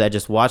it's people that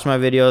just watch my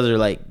videos or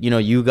like, you know,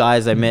 you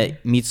guys, I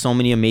meet so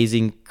many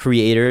amazing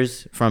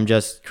creators from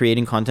just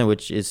creating content,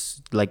 which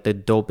is like the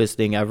dopest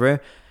thing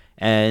ever.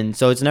 And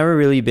so it's never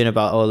really been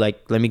about, oh,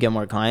 like, let me get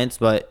more clients.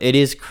 But it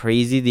is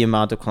crazy the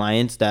amount of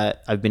clients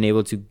that I've been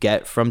able to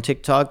get from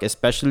TikTok,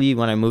 especially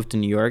when I moved to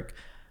New York.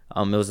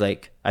 It was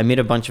like, I made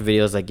a bunch of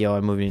videos like, yo,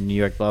 I'm moving to New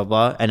York, blah,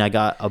 blah. And I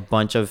got a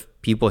bunch of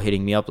people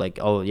hitting me up like,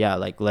 oh, yeah,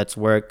 like, let's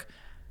work.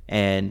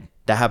 And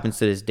that happens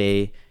to this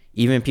day.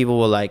 Even people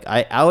will like,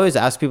 I always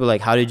ask people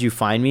like, how did you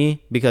find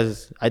me?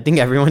 Because I think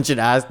everyone should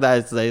ask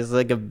that. It's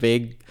like a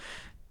big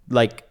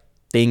like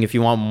thing. If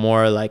you want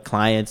more like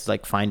clients,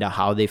 like find out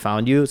how they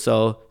found you.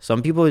 So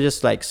some people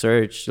just like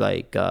search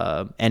like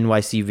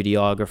NYC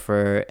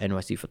videographer,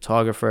 NYC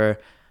photographer,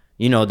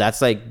 you know,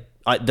 that's like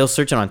they'll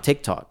search it on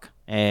TikTok.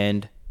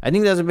 And I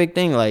think that's a big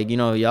thing. Like, you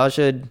know, y'all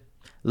should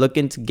look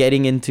into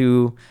getting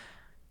into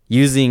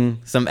using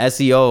some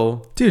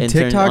SEO. Dude,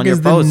 TikTok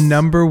is the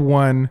number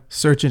one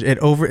search engine.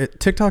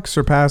 TikTok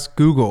surpassed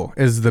Google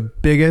as the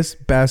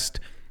biggest, best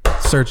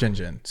search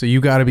engine. So you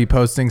got to be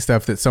posting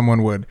stuff that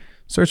someone would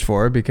search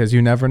for, because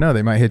you never know.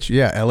 They might hit you.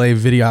 Yeah, LA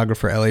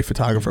videographer, LA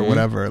photographer,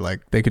 whatever.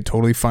 Like they could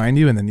totally find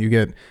you, and then you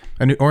get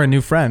a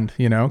new friend,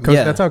 you know?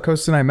 That's how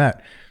Coast and I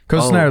met.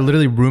 Coast and I are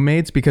literally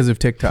roommates because of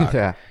TikTok.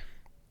 Yeah.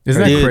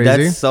 Isn't that crazy?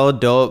 That's so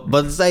dope.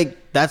 But it's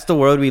like, that's the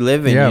world we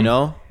live in, you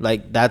know?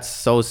 Like, that's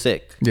so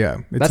sick.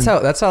 Yeah. That's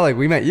how like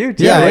we met you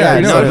too. Yeah.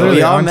 No,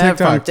 we all met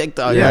from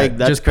TikTok. Yeah, like,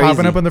 that's just crazy.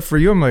 popping up on the For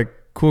You. I'm like,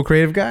 cool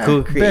creative guy.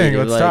 Cool creative.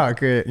 Bang, let's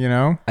talk, you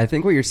know? I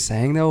think what you're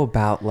saying though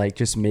about like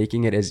just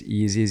making it as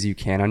easy as you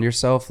can on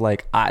yourself,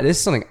 like this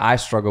is something I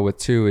struggle with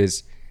too,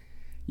 is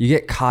you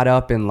get caught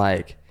up in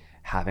like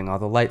having all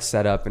the lights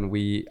set up, and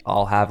we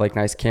all have like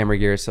nice camera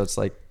gear. So it's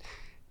like,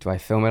 do I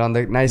film it on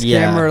the nice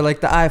camera or like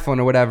the iPhone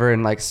or whatever?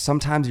 And like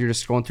sometimes you're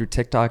just scrolling through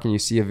TikTok and you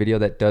see a video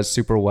that does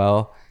super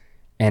well,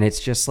 and it's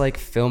just like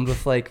filmed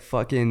with like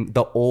fucking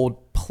the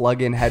old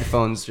plug-in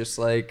headphones, just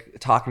like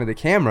talking to the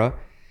camera.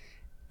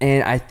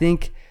 And I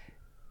think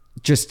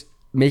just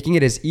making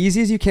it as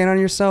easy as you can on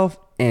yourself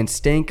and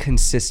staying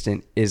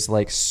consistent is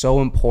like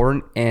so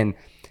important, and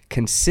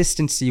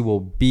consistency will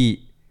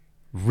beat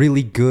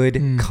really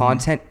good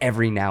content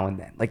every now and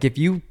then. Like if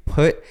you're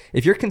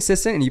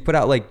consistent and you put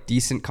out like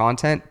decent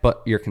content,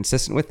 but you're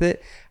consistent with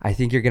it, I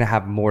think you're going to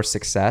have more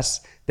success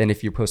than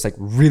if you post like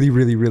really,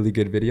 really, really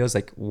good videos,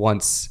 like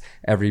once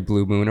every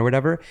blue moon or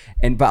whatever.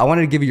 But I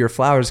wanted to give you your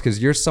flowers,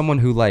 because you're someone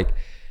who like,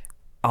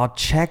 I'll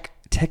check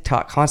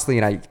TikTok constantly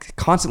and I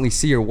constantly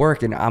see your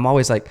work, and I'm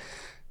always like,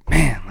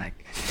 man,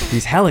 like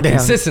he's hella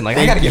consistent. Like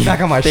I got to get back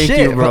on my shit.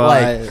 Thank you, bro. But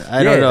like,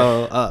 I don't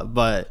know,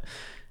 but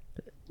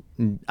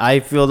I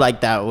feel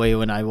like that way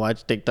when I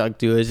watch TikTok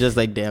too. It's just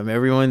like, damn,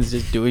 everyone's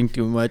just doing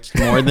too much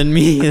more than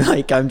me.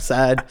 Like I'm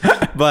sad,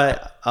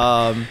 but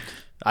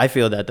I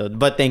feel that though.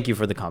 But thank you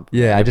for the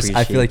compliment. Yeah,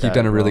 I feel like you've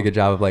done a really good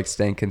job of like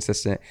staying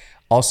consistent.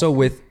 Also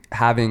with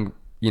having,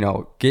 you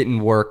know, getting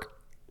work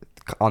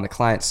on the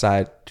client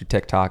side to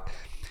TikTok,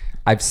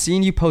 I've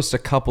seen you post a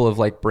couple of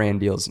like brand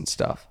deals and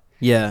stuff.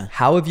 Yeah.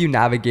 How have you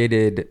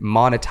navigated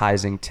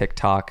monetizing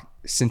TikTok,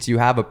 since you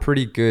have a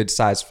pretty good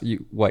size? You're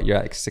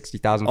like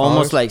 60,000 followers?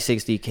 Almost like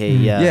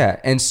 60K. Yeah. Yeah.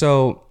 And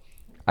so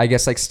I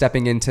guess like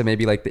stepping into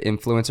maybe like the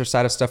influencer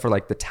side of stuff, or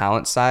like the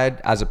talent side,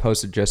 as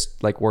opposed to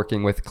just like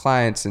working with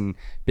clients and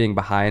being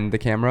behind the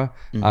camera.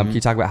 Can you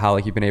talk about how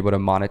like you've been able to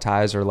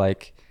monetize, or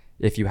like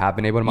if you have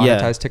been able to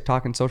monetize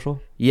TikTok and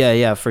social?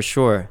 Yeah, for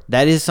sure.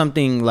 That is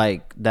something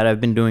like that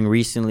I've been doing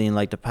recently in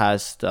like the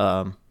past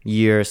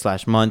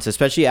year/months,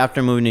 especially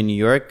after moving to New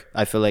York.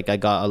 I feel like I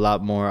got a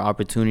lot more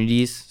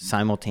opportunities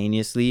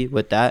simultaneously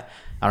with that.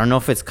 I don't know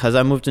if it's because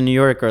I moved to New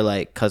York, or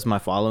like because my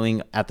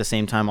following at the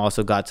same time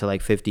also got to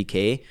like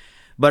 50K.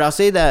 But I'll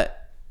say that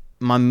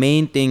my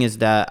main thing is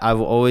that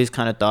I've always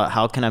kind of thought,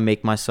 how can I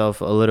make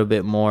myself a little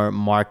bit more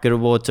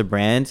marketable to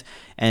brands?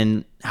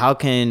 And how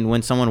can,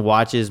 when someone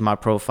watches my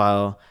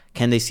profile,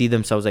 can they see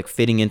themselves like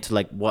fitting into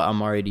like what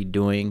I'm already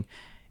doing?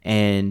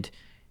 And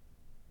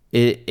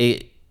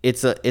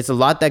it's a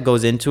lot that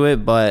goes into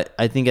it, but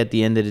I think at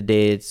the end of the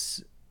day,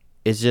 it's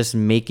just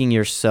making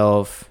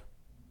yourself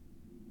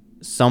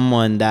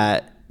someone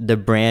that the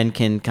brand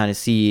can kind of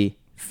see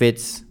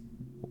fits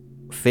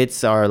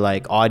our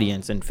like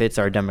audience and fits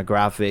our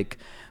demographic.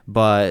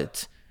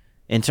 But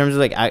in terms of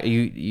like,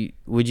 you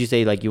would you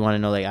say like you want to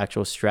know like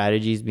actual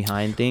strategies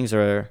behind things?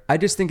 Or I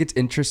just think it's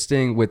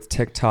interesting with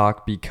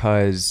TikTok,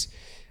 because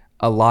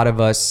a lot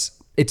of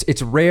us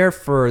it's rare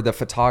for the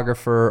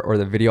photographer or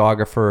the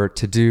videographer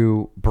to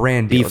do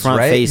brand Be deals, front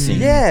right? facing.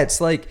 Yeah, it's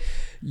like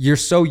you're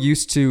so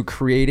used to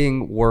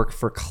creating work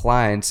for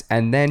clients,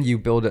 and then you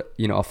build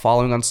a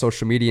following on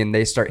social media, and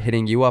they start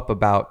hitting you up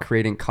about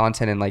creating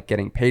content and like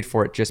getting paid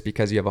for it just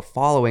because you have a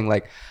following.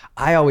 Like,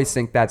 I always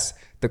think that's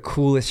the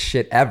coolest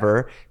shit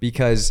ever,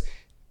 because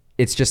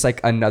it's just like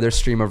another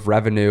stream of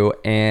revenue,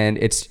 and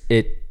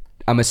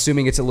I'm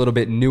assuming it's a little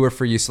bit newer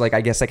for you. So like,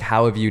 I guess like,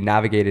 how have you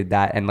navigated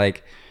that? And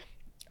like,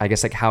 I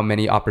guess like, how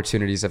many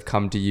opportunities have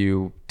come to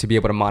you to be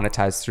able to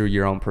monetize through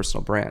your own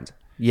personal brand?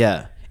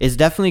 Yeah, it's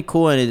definitely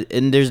cool.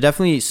 And there's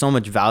definitely so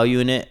much value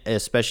in it,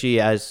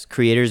 especially as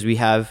creators. We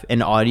have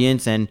an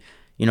audience, and,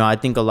 I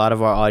think a lot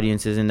of our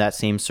audience is in that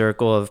same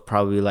circle of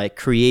probably like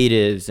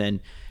creatives, and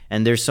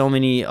there's so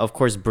many, of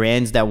course,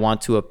 brands that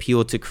want to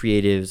appeal to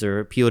creatives or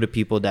appeal to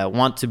people that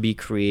want to be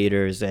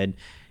creators. And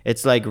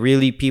it's like,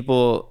 really,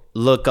 people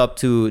look up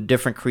to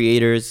different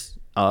creators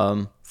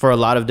for a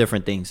lot of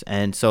different things.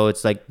 And so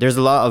it's like, there's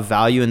a lot of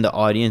value in the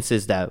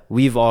audiences that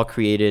we've all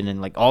created,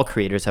 and like all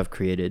creators have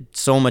created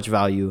so much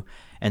value,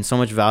 and so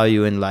much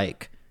value in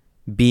like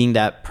being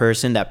that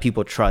person that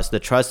people trust. The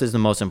trust is the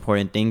most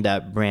important thing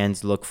that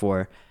brands look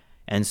for.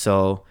 And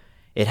so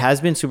it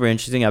has been super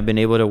interesting. I've been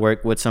able to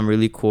work with some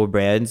really cool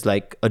brands,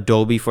 like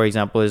Adobe, for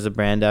example, is a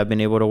brand that I've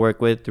been able to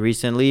work with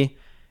recently.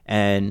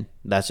 And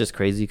that's just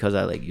crazy because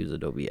I like use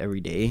Adobe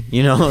every day,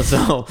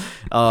 so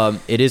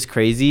it is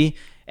crazy.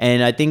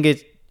 And I think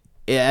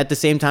at the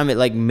same time, it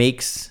like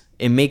makes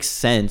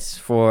sense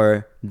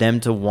for them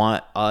to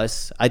want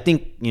us. I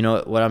think,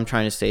 what I'm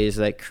trying to say is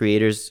like,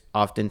 creators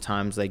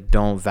oftentimes like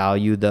don't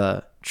value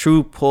the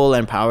true pull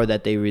and power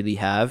that they really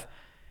have,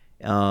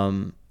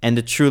 and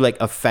the true like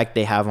effect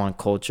they have on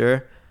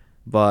culture.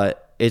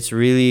 But it's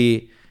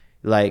really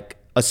like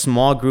a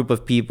small group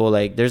of people.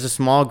 Like, there's a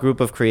small group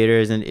of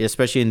creators, and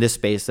especially in this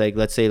space, like,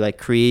 let's say like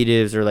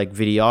creatives or like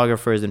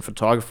videographers and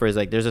photographers,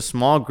 like there's a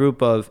small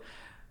group of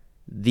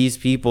these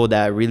people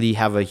that really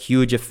have a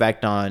huge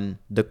effect on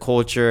the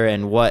culture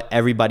and what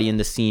everybody in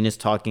the scene is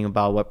talking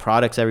about, what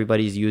products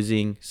everybody's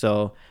using.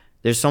 So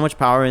there's so much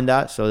power in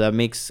that. So that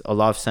makes a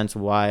lot of sense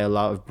why a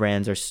lot of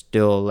brands are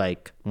still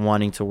like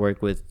wanting to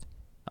work with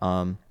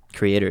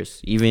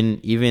creators,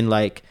 even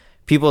like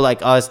people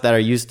like us that are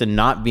used to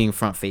not being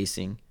front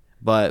facing,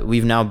 but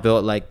we've now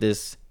built like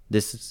this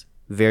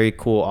very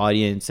cool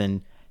audience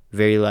and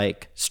very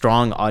like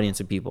strong audience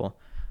of people.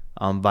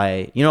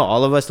 By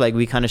all of us, like,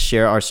 we kind of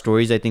share our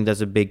stories. I think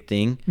that's a big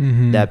thing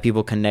that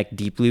people connect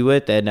deeply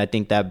with, and I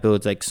think that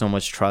builds like so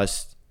much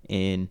trust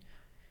in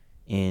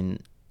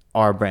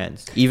our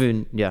brands.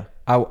 Even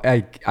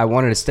I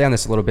wanted to stay on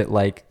this a little bit.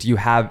 Like, do you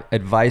have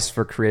advice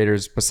for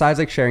creators besides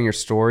like sharing your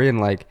story, and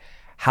like,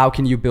 how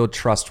can you build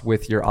trust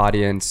with your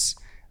audience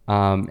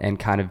and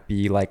kind of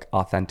be like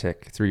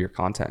authentic through your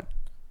content?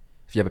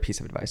 If you have a piece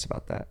of advice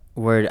about that.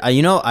 Word.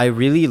 I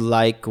really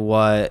like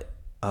what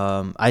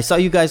I saw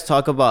you guys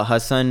talk about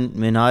Hassan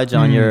Minhaj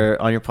on your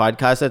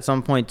podcast at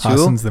some point too.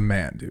 Hassan's the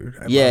man, dude.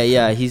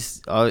 Yeah,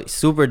 he's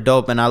super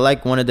dope. And I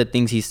like one of the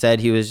things he said.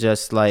 He was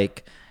just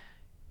like,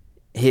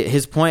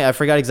 his point, I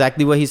forgot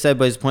exactly what he said,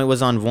 but his point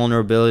was on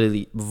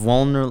vulnerability.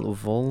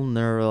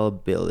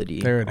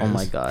 Vulnerability. There it is. Oh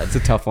my God. It's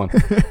a tough one.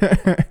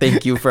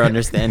 Thank you for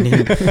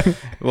understanding.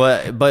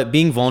 But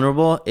being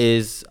vulnerable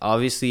is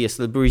obviously a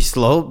slippery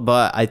slope,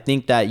 but I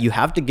think that you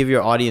have to give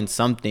your audience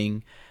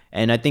something.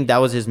 And I think that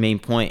was his main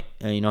point.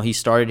 He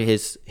started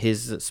his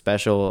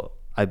special,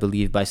 I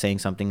believe, by saying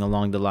something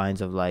along the lines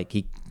of like,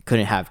 he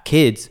couldn't have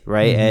kids,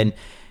 right? And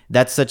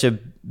that's such a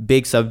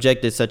big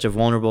subject. It's such a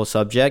vulnerable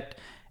subject.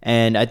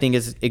 And I think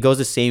it goes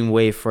the same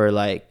way for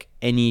like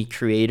any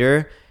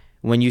creator.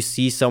 When you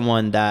see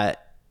someone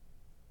that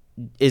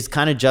is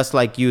kind of just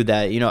like you,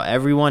 that,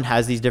 everyone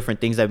has these different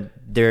things that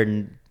they're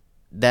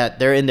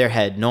in their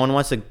head. No one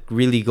wants to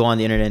really go on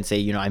the internet and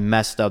say, I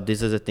messed up.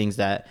 These are the things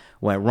that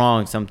went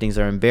wrong. Some things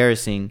are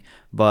embarrassing.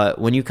 But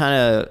when you kind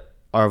of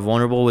are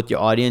vulnerable with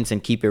your audience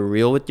and keep it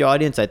real with your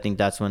audience, I think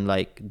that's when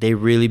like they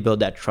really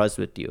build that trust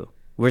with you.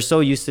 We're so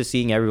used to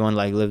seeing everyone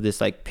like live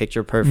this like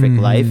picture perfect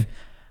life.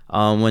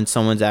 When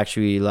someone's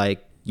actually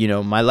like,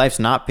 my life's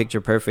not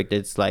picture perfect.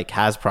 It's like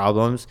has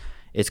problems.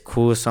 It's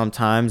cool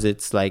sometimes.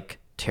 It's like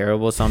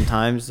terrible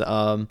sometimes.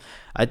 I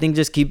think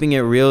just keeping it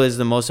real is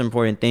the most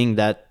important thing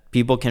that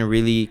people can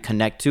really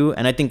connect to.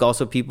 And I think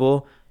also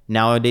people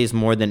nowadays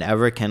more than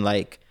ever can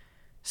like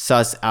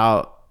suss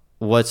out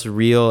what's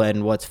real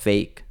and what's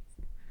fake.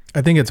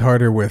 I think it's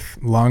harder with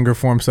longer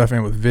form stuff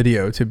and with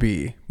video to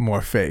be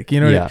more fake.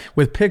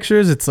 With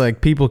pictures, it's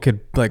like people could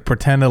like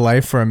pretend a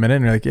life for a minute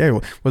and you're like, yeah,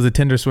 was a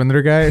Tinder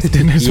swindler guy?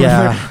 Tinder swindler?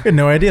 I had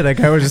no idea. That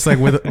guy was just like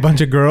with a bunch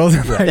of girls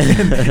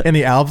in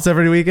the Alps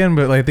every weekend.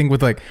 But I think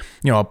with like,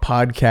 a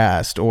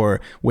podcast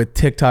or with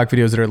TikTok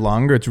videos that are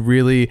longer, it's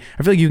really,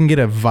 I feel like you can get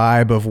a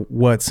vibe of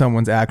what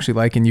someone's actually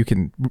like, and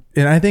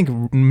I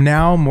think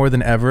now more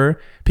than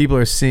ever, people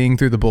are seeing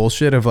through the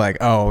bullshit of like,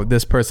 oh,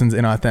 this person's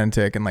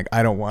inauthentic and like,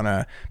 I don't want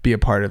to be a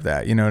part of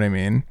that. You know what I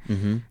mean?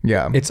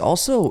 Yeah. It's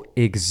also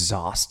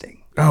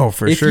exhausting. Oh,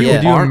 for sure. You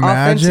Could you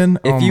imagine?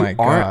 If you my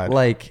aren't God.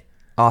 like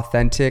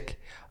authentic.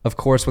 Of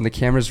course, when the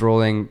camera's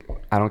rolling,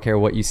 I don't care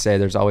what you say,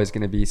 there's always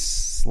going to be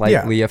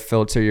slightly a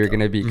filter. You're going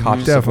to be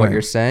cautious of what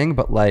you're saying.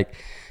 But like,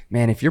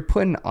 man, if you're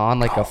putting on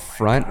like a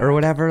front or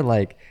whatever,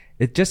 like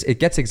it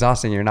gets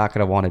exhausting. You're not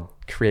going to want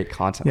to create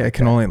content. Yeah, it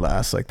can only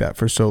last like that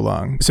for so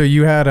long. So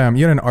you had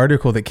an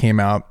article that came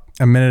out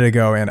a minute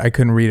ago, and I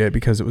couldn't read it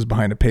because it was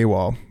behind a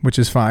paywall, which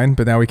is fine,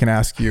 but now we can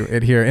ask you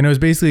it here. And it was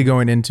basically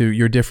going into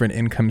your different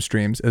income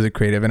streams as a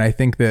creative. And I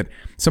think that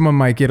someone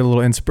might get a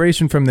little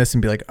inspiration from this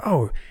and be like,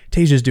 oh,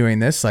 Taja's doing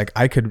this. Like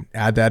I could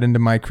add that into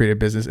my creative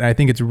business. And I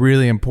think it's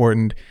really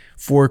important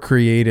for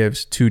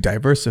creatives to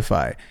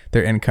diversify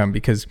their income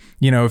because,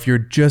 if you're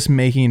just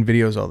making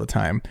videos all the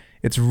time,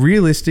 it's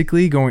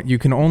realistically you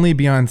can only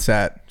be on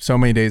set so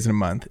many days in a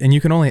month, and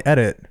you can only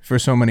edit for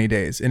so many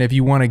days. And if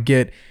you want to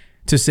get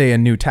to say a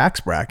new tax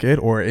bracket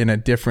or in a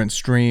different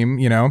stream,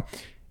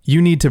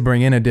 you need to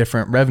bring in a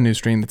different revenue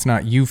stream that's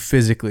not you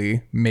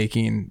physically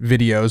making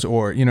videos,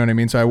 or you know what I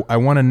mean? So I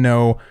want to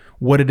know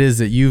what it is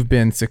that you've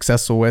been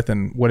successful with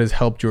and what has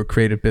helped your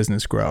creative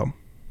business grow.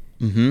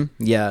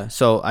 Yeah.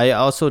 So I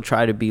also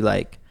try to be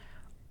like,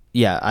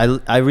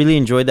 I really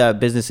enjoyed that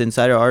Business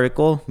Insider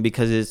article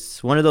because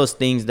it's one of those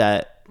things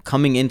that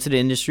coming into the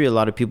industry, a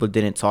lot of people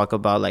didn't talk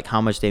about, like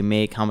how much they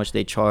make, how much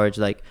they charge.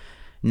 Like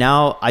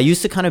now I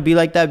used to kind of be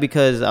like that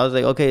because I was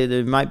like, okay,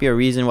 there might be a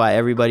reason why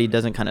everybody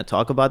doesn't kind of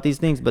talk about these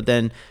things. But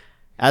then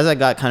as I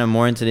got kind of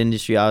more into the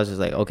industry, I was just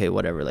like, okay,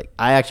 whatever. Like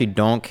I actually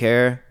don't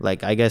care.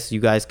 Like I guess you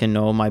guys can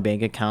know my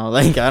bank account.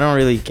 Like I don't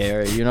really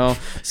care,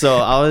 So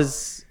I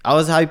was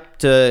hyped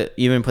to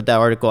even put that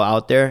article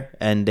out there,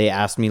 and they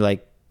asked me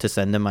like to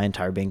send them my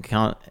entire bank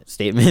account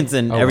statements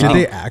and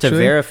everything to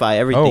verify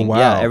everything. Oh, wow.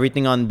 Yeah,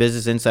 everything on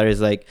Business Insider is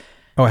like,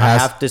 I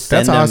have to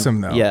send them. That's awesome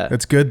though. Yeah,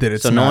 it's good that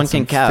it's so no one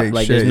can cap.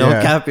 Like there's no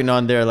capping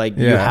on there. Like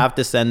you have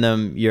to send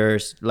them your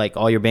like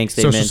all your bank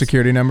statements, social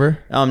security number.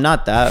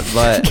 Not that,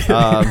 but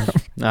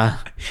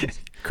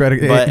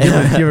credit. But do you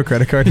have a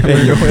credit card number?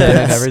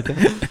 And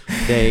everything.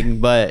 Dang,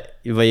 but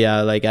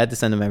yeah, like I had to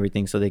send them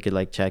everything so they could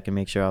like check and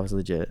make sure I was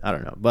legit. I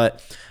don't know,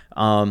 but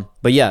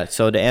yeah.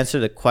 So to answer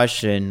the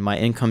question, my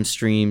income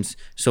streams.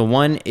 So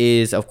one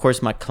is of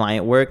course my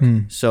client work.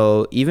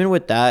 So even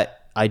with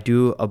that, I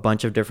do a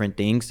bunch of different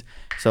things.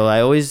 So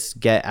I always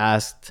get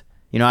asked,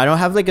 I don't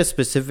have like a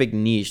specific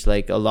niche.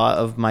 Like a lot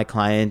of my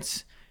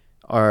clients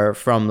are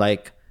from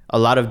like a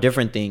lot of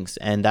different things,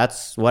 and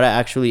that's what I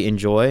actually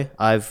enjoy.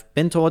 I've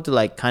been told to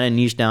like kind of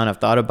niche down. I've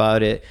thought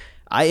about it.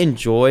 I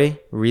enjoy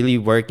really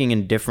working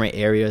in different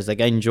areas.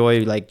 Like I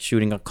enjoy like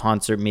shooting a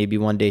concert, maybe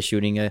one day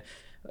shooting a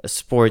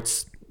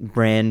sports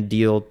brand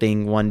deal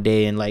thing one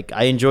day. And like,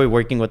 I enjoy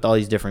working with all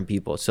these different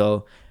people.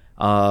 So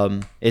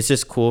it's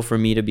just cool for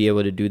me to be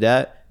able to do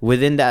that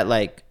within that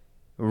like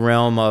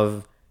realm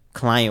of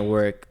client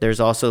work. There's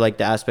also like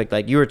the aspect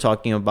like you were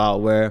talking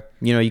about where,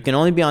 you can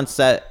only be on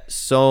set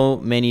so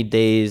many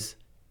days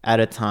at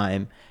a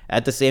time.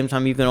 At the same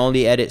time, you can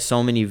only edit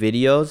so many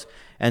videos.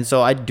 And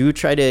so I do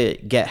try to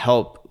get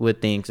help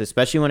with things,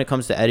 especially when it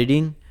comes to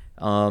editing.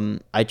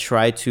 I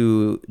try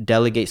to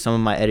delegate some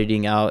of my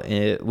editing out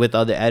with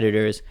other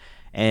editors,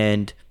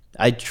 and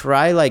I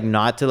try like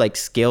not to like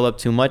scale up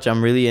too much.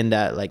 I'm really in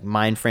that like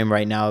mind frame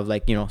right now of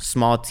like,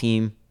 small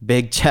team,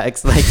 big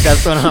checks. Like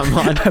that's what I'm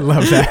on. I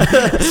love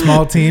that.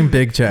 Small team,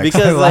 big checks.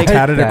 Because like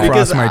had it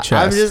across my chest.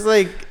 I'm just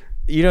like,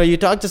 you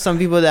talk to some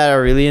people that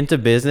are really into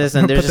business,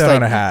 and they're just like,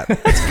 on a hat.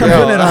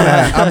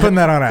 I'm putting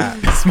that on a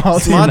hat.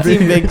 Small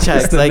team, big checks.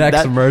 That's the like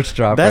next that, merch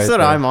drop. That's right what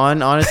there. I'm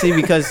on, honestly,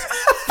 because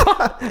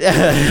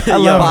I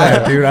love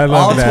that, dude. I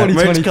love that.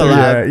 Merch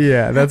collab.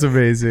 Yeah, that's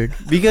amazing.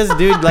 Because,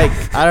 dude, like,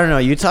 I don't know.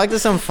 You talk to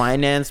some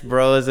finance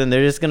bros, and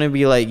they're just gonna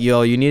be like,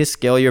 "Yo, you need to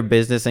scale your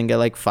business and get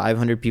like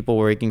 500 people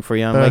working for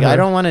you." I'm like, I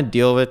don't want to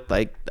deal with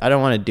like,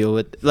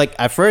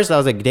 at first I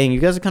was like, dang, you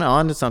guys are kind of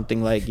onto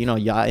something. Like,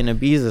 yacht in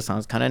Ibiza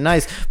sounds kind of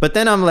nice. But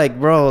then I'm like,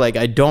 bro, like,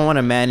 I don't want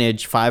to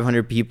manage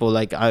 500 people.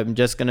 Like, I'm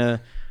just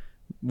gonna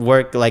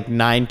work like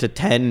 9 to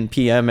 10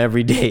 p.m.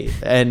 every day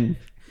and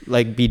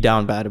like be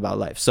down bad about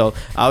life. So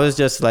I was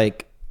just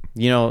like,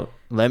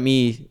 let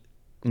me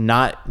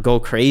not go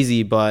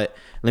crazy, but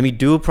let me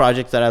do a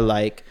project that I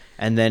like.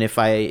 And then if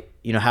I,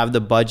 have the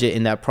budget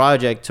in that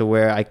project to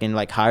where I can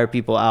like hire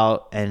people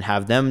out and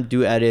have them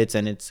do edits,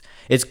 and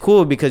it's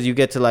cool because you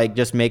get to like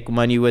just make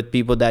money with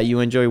people that you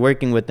enjoy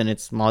working with, and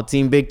it's small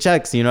team, big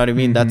checks. You know what I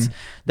mean? Mm-hmm.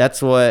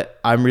 That's what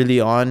I'm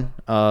really on.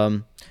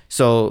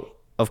 So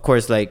of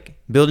course, like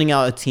building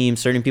out a team,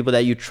 certain people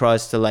that you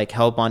trust to like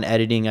help on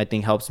editing, I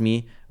think helps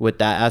me with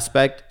that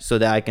aspect, so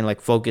that I can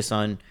like focus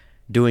on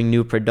doing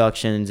new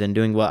productions and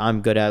doing what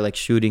I'm good at, like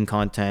shooting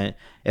content.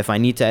 If I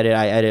need to edit,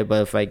 I edit,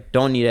 but if I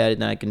don't need to edit,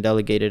 then I can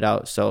delegate it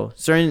out. So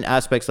certain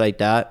aspects like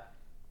that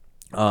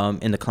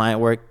in the client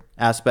work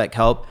aspect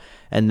help.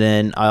 And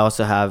then I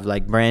also have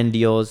like brand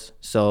deals.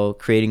 So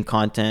creating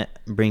content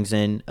brings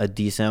in a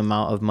decent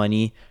amount of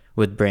money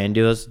with brand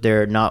deals.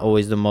 They're not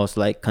always the most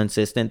like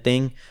consistent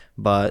thing,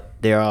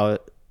 but they are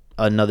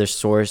another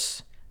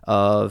source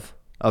of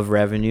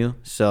revenue.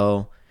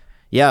 So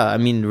yeah, I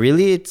mean,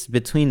 really it's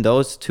between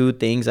those two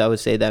things I would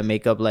say that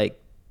make up like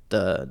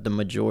the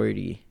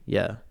majority.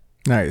 Yeah.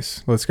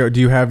 Nice. Let's go. Do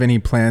you have any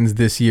plans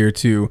this year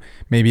to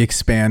maybe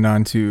expand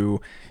onto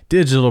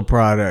digital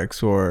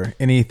products or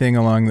anything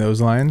along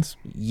those lines?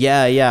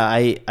 Yeah,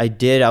 I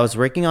did. I was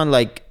working on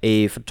like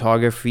a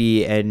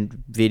photography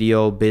and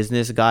video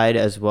business guide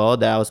as well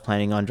that I was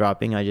planning on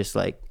dropping. I just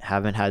like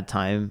haven't had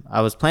time.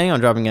 I was planning on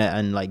dropping it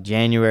in like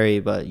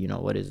January, but you know,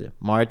 what is it?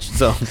 March.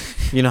 So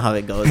you know how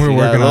it goes. We're working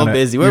a little on it.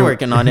 busy. We're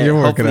working on it. You're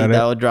working Hopefully on it.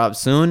 that will drop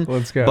soon.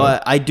 Let's go.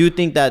 But I do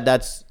think that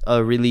that's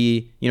a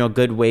really, you know,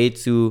 good way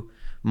to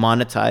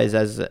monetize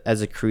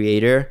as a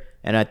creator.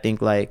 And I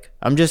think like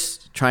I'm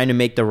just trying to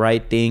make the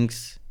right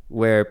things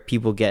where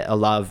people get a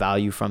lot of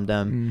value from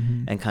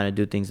them and kind of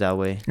do things that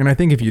way. And I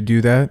think if you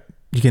do that,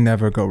 you can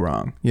never go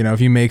wrong. You know,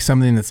 if you make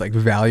something that's like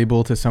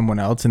valuable to someone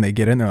else and they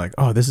get it and they're like,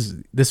 oh,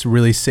 this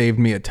really saved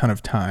me a ton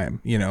of time,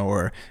 you know,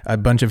 or a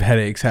bunch of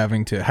headaches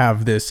having to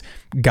have this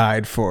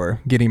guide for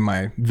getting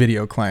my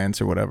video clients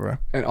or whatever.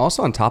 And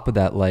also on top of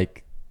that,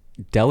 like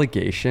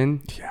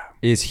delegation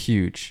is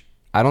huge.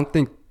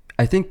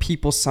 I think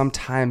people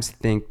sometimes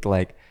think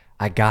like,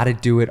 I got to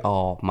do it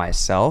all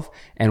myself.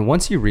 And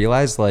once you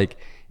realize like,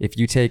 if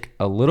you take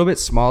a little bit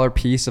smaller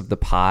piece of the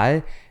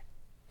pie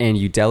and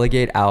you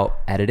delegate out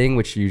editing,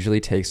 which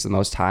usually takes the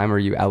most time, or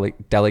you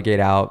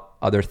delegate out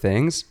other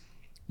things,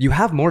 you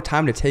have more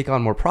time to take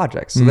on more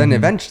projects. So then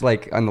eventually,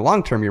 like in the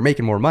long term, you're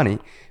making more money.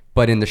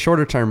 But in the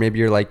shorter term, maybe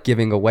you're like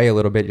giving away a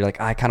little bit. You're like,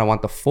 I kind of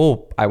want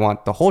I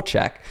want the whole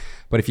check.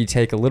 But if you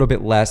take a little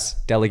bit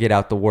less, delegate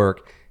out the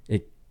work,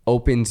 it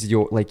opens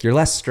you're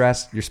less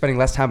stressed. You're spending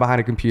less time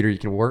behind a computer. You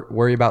can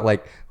worry about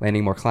like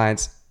landing more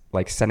clients,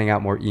 like sending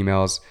out more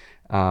emails,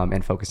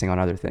 and focusing on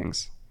other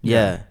things.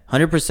 Yeah,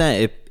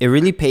 100%. It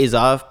really pays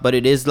off, but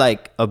it is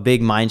like a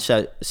big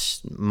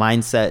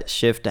mindset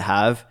shift to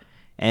have.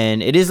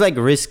 And it is like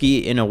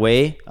risky in a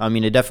way. I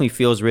mean, it definitely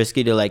feels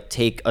risky to like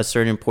take a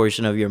certain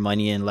portion of your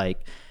money and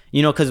like,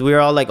 you know, because we're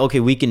all like, okay,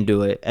 we can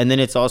do it. And then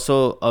it's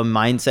also a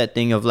mindset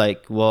thing of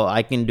like, well,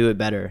 I can do it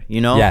better,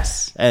 you know?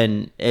 Yes.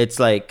 And it's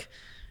like,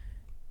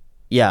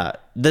 yeah.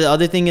 The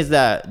other thing is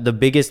that the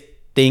biggest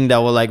thing that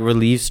will like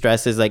relieve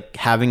stress is like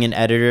having an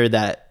editor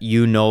that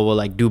you know will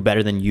like do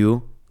better than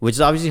you, which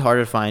is obviously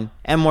harder to find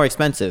and more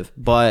expensive,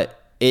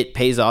 but it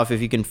pays off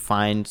if you can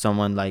find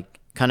someone like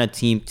kind of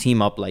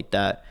team up like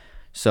that.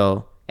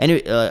 So, and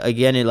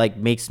again, it like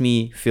makes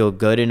me feel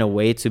good in a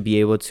way to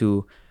be able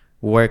to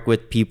work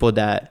with people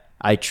that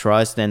I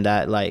trust and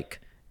that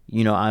like,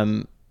 you know,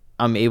 I'm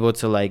able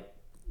to like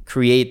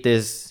create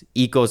this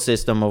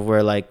ecosystem of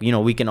where like, you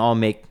know, we can all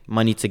make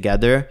money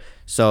together.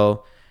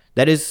 So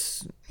that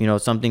is, you know,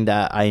 something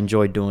that I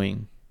enjoy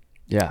doing.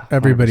 Yeah.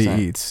 Everybody 100%.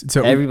 eats.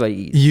 So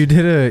Everybody eats. You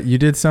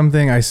did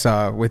something I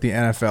saw with the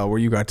NFL where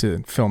you got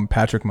to film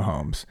Patrick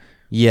Mahomes.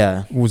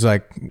 Yeah. Was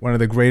like one of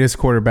the greatest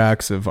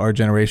quarterbacks of our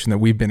generation that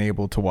we've been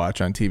able to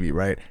watch on TV,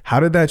 right? How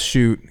did that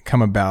shoot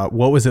come about?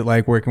 What was it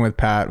like working with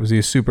Pat? Was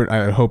he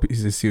I hope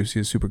he's a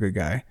super good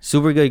guy.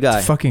 Super good guy.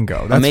 Let's fucking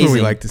go. That's Amazing. what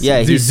we like to see. Yeah,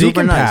 Dude, he's Zeke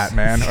super and nice. Pat,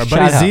 man. Our Shout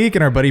buddy out. Zeke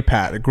and our buddy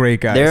Pat,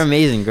 great guys. They're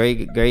amazing.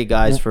 Great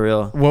guys for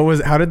real.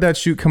 How did that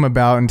shoot come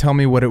about? And tell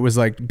me what it was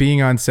like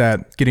being on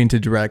set, getting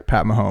to direct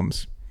Pat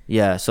Mahomes.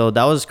 Yeah, so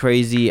that was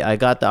crazy. I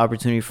got the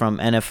opportunity from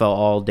NFL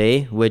All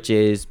Day, which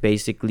is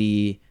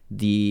basically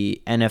the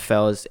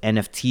NFL's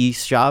NFT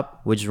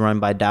shop, which is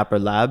run by Dapper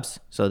Labs.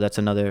 So that's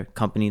another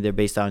company. They're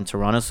based out in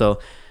Toronto. So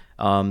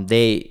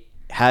they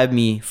had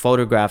me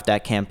photograph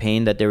that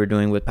campaign that they were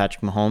doing with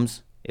Patrick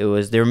Mahomes.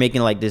 They were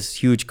making like this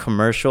huge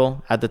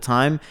commercial at the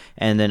time.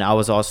 And then I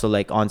was also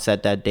like on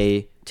set that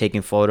day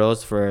taking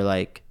photos for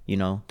like, you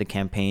know, the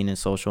campaign and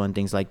social and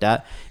things like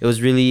that. It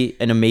was really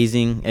an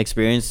amazing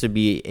experience to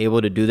be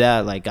able to do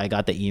that. Like I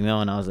got the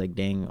email and I was like,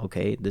 dang,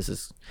 okay, this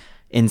is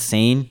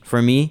insane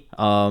for me.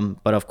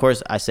 But of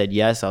course I said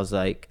yes. I was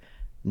like,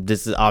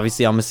 this is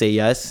obviously I'm gonna say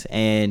yes.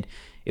 And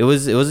it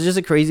was just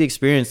a crazy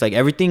experience. Like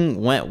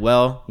everything went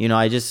well. You know,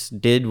 I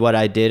just did what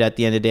I did. At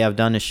the end of the day, I've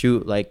done a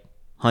shoot like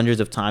hundreds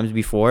of times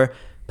before.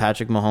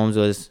 Patrick Mahomes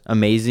was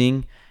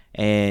amazing.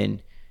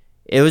 And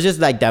it was just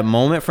like that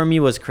moment for me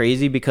was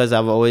crazy because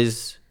I've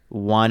always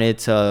wanted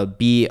to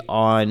be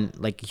on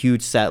like a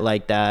huge set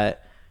like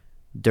that,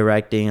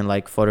 directing and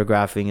like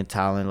photographing a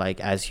talent like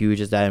as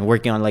huge as that and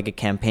working on like a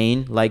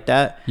campaign like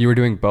that. You were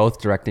doing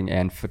both directing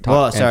and photography.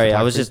 Well, sorry,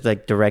 I was just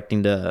like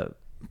directing the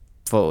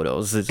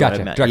photos. Is Gotcha.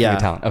 what I meant. Directing yeah.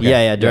 the talent. Okay.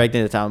 Yeah,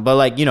 directing the talent. But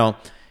like, you know,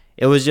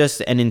 it was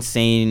just an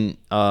insane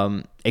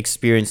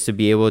experience to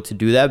be able to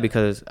do that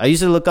because I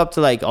used to look up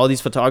to like all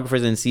these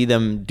photographers and see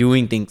them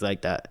doing things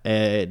like that.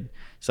 And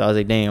so I was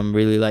like, dang, I'm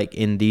really like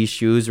in these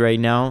shoes right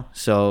now.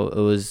 So it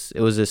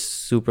was a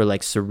super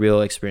like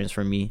surreal experience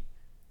for me.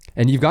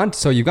 And you've gone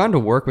to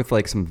work with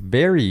like some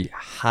very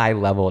high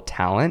level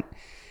talent.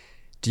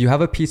 Do you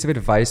have a piece of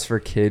advice for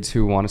kids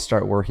who want to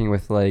start working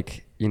with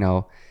like, you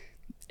know,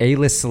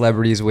 A-list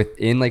celebrities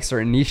within like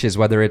certain niches,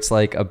 whether it's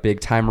like a big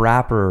time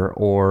rapper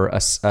or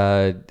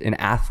an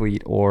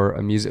athlete or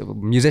a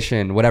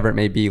musician, whatever it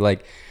may be?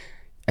 Like,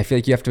 I feel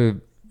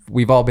like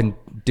we've all been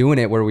doing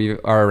it where we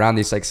are around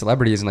these like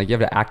celebrities and like you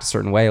have to act a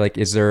certain way. Like,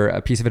 is there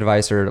a piece of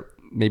advice or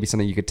maybe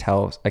something you could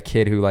tell a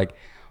kid who like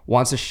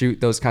wants to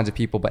shoot those kinds of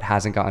people but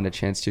hasn't gotten a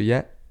chance to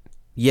yet?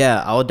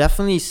 Yeah, I'll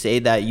definitely say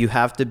that you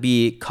have to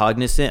be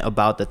cognizant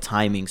about the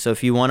timing. So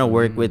if you want to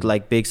work with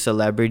like big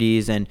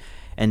celebrities and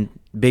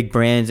big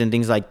brands and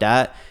things like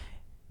that,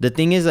 the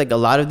thing is, like, a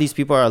lot of these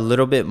people are a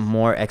little bit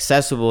more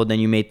accessible than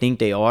you may think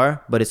they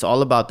are, but it's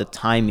all about the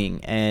timing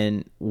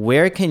and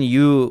where can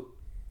you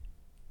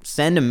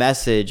send a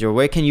message or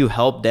where can you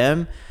help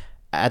them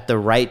at the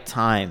right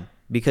time.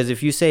 Because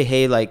if you say,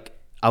 hey, like,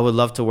 I would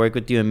love to work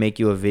with you and make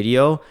you a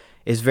video,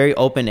 it's very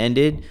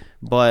open-ended.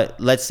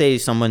 But let's say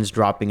someone's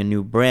dropping a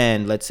new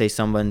brand, let's say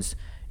someone's,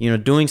 you know,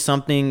 doing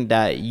something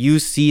that you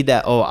see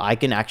that, oh, I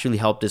can actually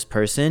help this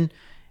person,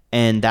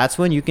 and that's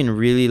when you can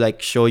really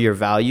like show your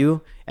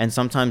value. And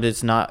sometimes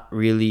it's not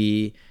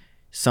really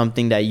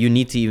something that you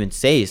need to even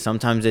say.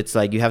 Sometimes it's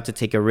like you have to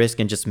take a risk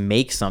and just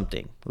make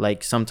something.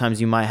 Like sometimes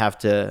you might have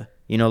to,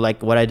 you know,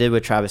 like what I did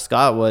with Travis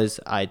Scott was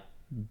I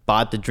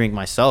bought the drink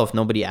myself.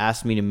 Nobody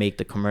asked me to make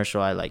the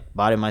commercial. I like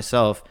bought it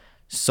myself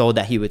so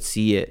that he would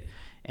see it.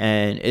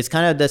 And it's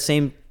kind of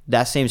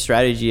that same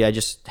strategy I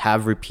just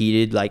have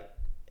repeated like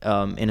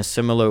in a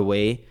similar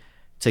way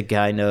to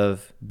kind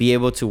of be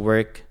able to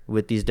work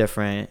with these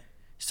different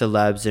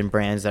celebs and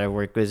brands that I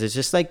work with. It's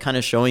just like kind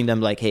of showing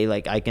them like, hey,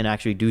 like I can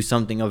actually do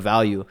something of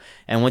value.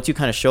 And once you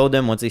kind of show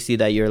them, once they see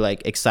that you're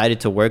like excited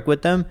to work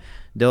with them,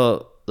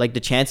 they'll like the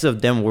chances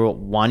of them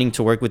wanting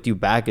to work with you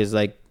back is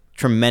like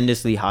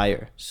tremendously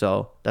higher.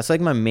 So that's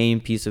like my main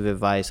piece of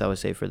advice I would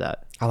say for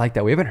that. I like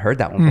that. We haven't heard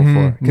that one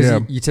before,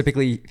 because you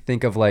typically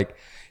think of like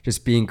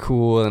just being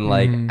cool and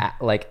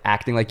like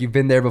acting like you've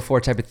been there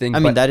before type of thing. I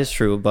mean, that is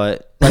true,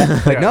 but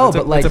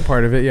that's a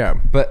part of it. Yeah.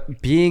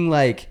 But being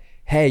like,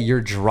 hey,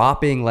 you're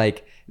dropping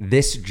like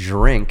this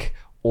drink,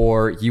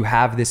 or you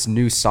have this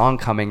new song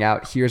coming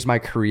out, here's my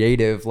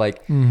creative,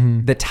 like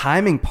the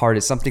timing part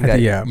is something that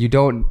you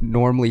don't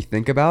normally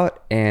think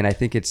about. And I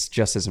think it's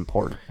just as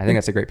important. I think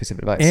that's a great piece of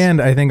advice.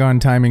 And I think on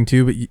timing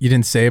too, but you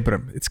didn't say it,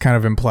 but it's kind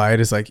of implied,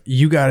 is like,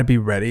 you got to be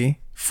ready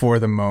for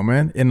the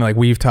moment. And like,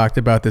 we've talked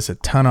about this a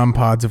ton on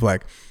pods of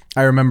like,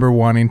 I remember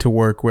wanting to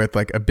work with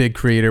like a big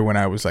creator when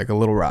I was like a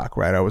Little Rock,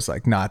 right? I was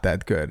like not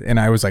that good.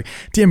 And I was like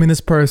DMing this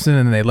person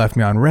and they left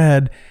me on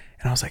red.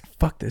 And I was like,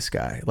 fuck this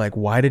guy. Like,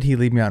 why did he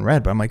leave me on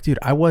red? But I'm like, dude,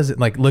 I wasn't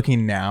like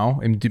looking now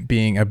and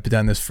I've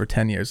done this for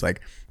 10 years. Like,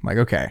 I'm like,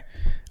 okay,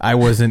 I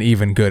wasn't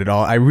even good at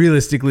all. I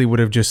realistically would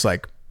have just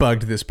like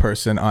bugged this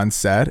person on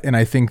set. And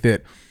I think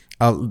that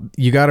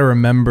you got to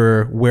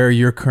remember where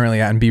you're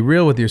currently at and be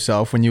real with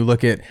yourself when you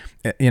look at,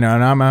 you know,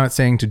 and I'm not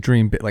saying to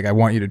dream big, like I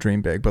want you to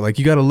dream big, but like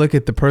you got to look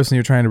at the person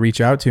you're trying to reach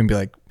out to and be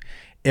like,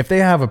 if they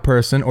have a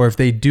person or if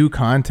they do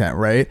content,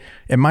 right,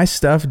 and my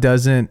stuff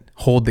doesn't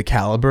hold the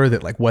caliber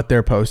that like what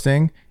they're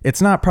posting,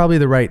 it's not probably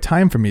the right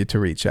time for me to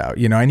reach out.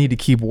 You know, I need to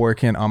keep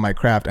working on my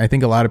craft. I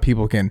think a lot of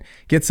people can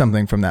get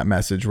something from that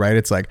message, right?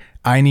 It's like,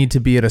 I need to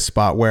be at a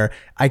spot where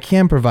I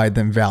can provide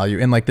them value.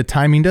 And like the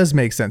timing does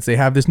make sense. They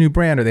have this new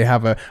brand or they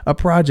have a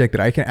project that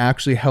I can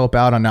actually help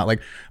out on, not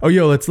like, oh,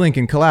 yo, let's link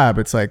and collab.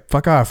 It's like,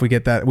 fuck off. We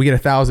get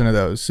 1,000 of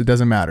those. So it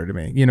doesn't matter to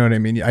me. You know what I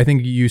mean? I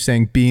think you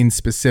saying being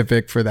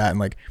specific for that and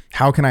like,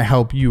 how can I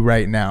help you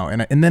right now?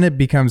 And then it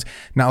becomes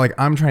not like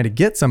I'm trying to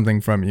get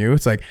something from you.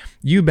 It's like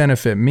you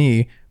benefit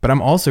me, but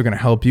I'm also going to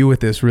help you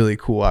with this really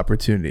cool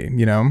opportunity,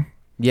 you know?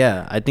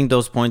 Yeah, I think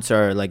those points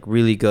are like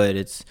really good.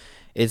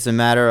 It's a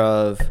matter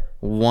of,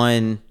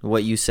 one,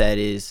 what you said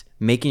is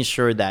making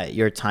sure that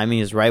your timing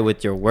is right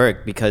with your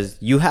work, because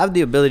you have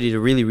the ability to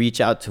really reach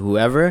out to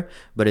whoever,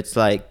 but it's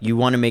like you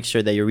want to make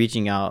sure that you're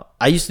reaching out.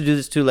 I used to do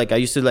this too. Like I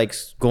used to like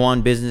go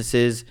on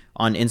businesses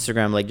on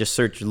Instagram, like just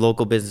search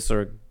local business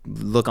or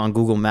look on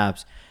Google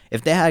Maps.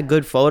 If they had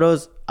good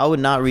photos, I would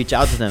not reach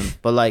out to them.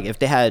 But like if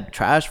they had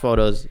trash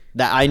photos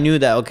that I knew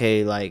that,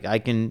 okay, like I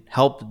can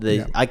help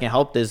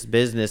this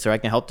business or I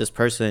can help this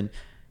person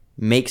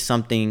make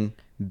something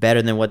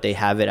better than what they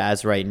have it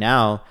as right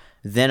now,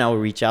 then I'll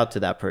reach out to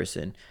that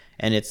person.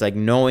 And it's like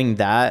knowing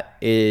that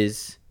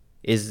is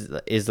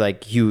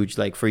like huge.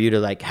 Like for you to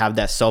like have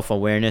that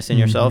self-awareness in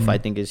yourself, I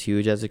think is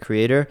huge as a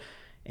creator.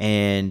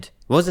 And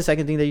what was the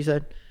second thing that you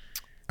said?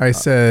 I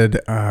said,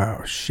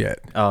 oh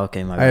shit. Oh,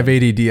 okay, my bad. I have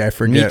ADD. I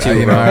forget. Me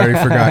too, I already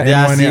forgot.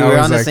 Yeah, see, we're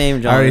on the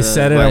same I already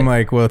said it. I'm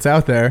like, well, it's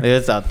out there.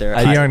 It's out there.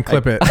 Keon,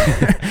 clip it.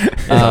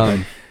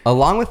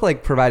 Along with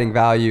like providing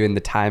value and the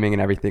timing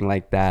and everything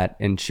like that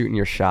and shooting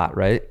your shot,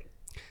 right?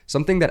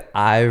 Something that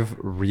I've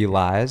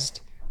realized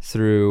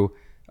through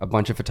a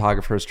bunch of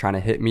photographers trying to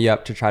hit me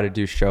up to try to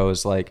do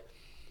shows, like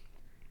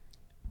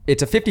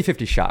it's a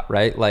 50-50 shot,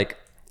 right? Like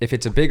if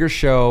it's a bigger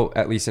show,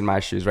 at least in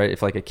my shoes, right?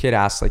 If like a kid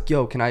asks like,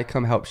 yo, can I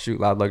come help shoot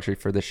Loud Luxury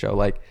for this show?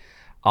 Like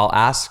I'll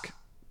ask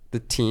the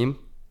team,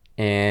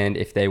 and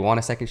if they want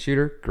a second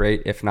shooter,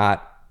 great. If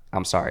not,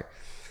 I'm sorry.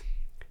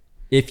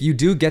 If you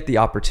do get the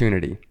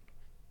opportunity,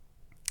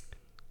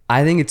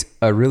 I think it's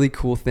a really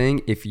cool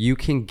thing if you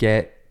can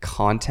get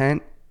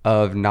content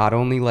of not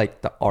only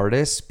like the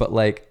artist, but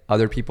like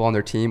other people on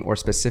their team, or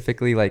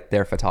specifically like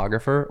their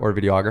photographer or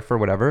videographer,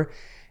 whatever.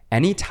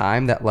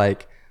 Anytime that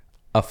like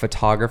a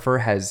photographer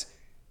has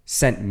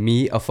sent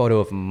me a photo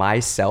of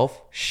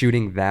myself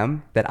shooting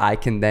them that I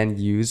can then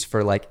use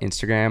for like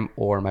Instagram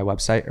or my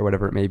website or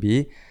whatever it may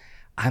be,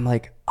 I'm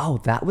like, oh,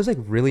 that was like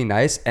really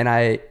nice. And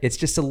it's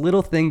just a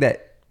little thing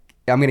that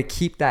I'm going to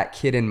keep that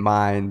kid in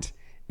mind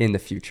in the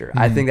future.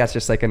 I think that's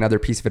just like another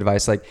piece of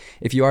advice. Like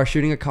if you are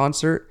shooting a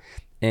concert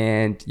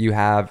and you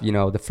have, you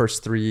know, the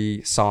first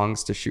 3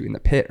 songs to shoot in the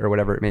pit or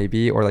whatever it may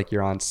be, or like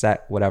you're on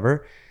set,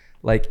 whatever,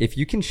 like if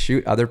you can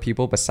shoot other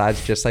people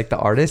besides just like the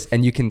artist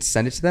and you can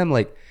send it to them,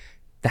 like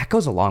that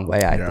goes a long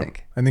way. I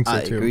think so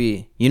too. I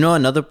agree. You know,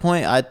 another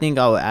point I think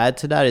I would add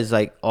to that is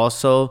like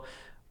also,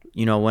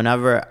 you know,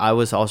 whenever I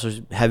was also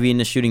heavy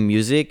into shooting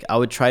music, I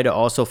would try to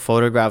also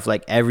photograph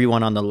like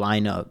everyone on the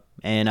lineup.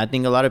 And I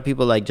think a lot of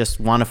people like just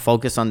want to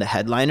focus on the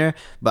headliner,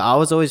 but I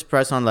was always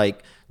pressed on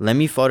like, let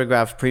me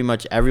photograph pretty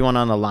much everyone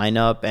on the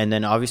lineup. And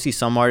then obviously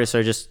some artists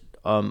are just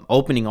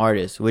opening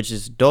artists, which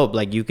is dope.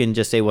 Like you can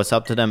just say what's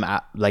up to them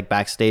like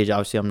backstage.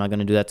 Obviously I'm not going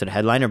to do that to the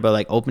headliner, but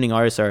like opening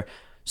artists are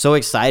so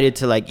excited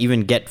to like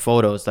even get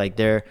photos. Like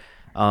they're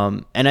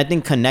and I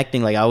think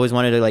connecting, like I always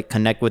wanted to like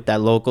connect with that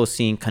local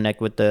scene,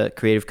 connect with the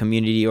creative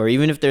community, or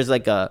even if there's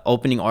like a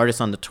opening artist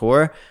on the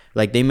tour,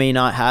 like they may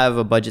not have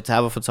a budget to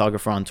have a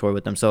photographer on tour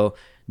with them, so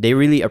they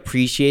really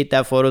appreciate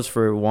that photos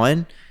for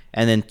one.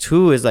 And then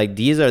 2 is like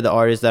these are the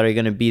artists that are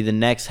going to be the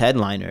next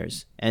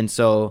headliners. And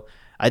so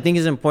I think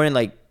it's important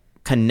like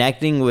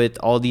connecting with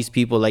all these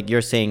people, like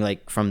you're saying,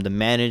 like from the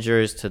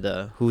managers to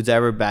the who's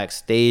ever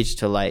backstage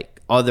to like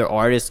other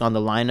artists on the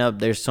lineup.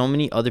 There's so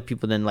many other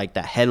people than like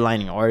that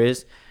headlining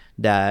artist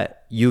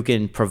that you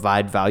can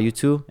provide value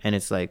to, and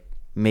it's like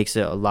makes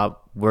it a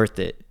lot worth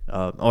it,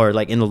 or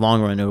like in the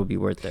long run it'll be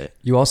worth it.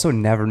 You also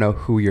never know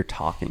who you're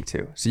talking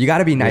to, so you got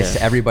to be nice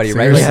to everybody,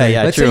 Seriously. right?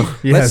 Yeah, true.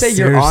 Let's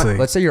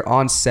say you're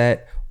on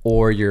set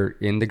or you're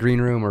in the green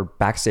room or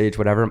backstage,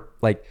 whatever.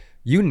 Like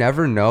you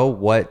never know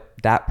what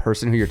that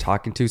person who you're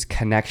talking to's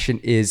connection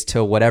is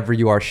to whatever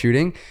you are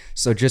shooting.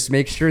 So just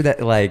make sure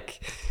that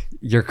like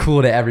you're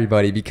cool to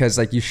everybody, because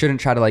like you shouldn't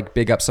try to like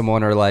big up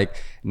someone or like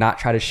not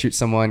try to shoot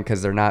someone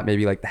because they're not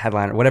maybe like the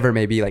headliner, whatever it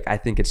may be. Like I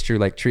think it's true,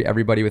 like treat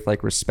everybody with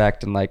like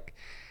respect and like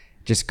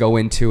just go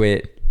into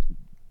it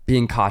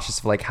being cautious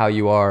of like how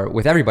you are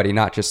with everybody,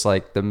 not just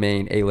like the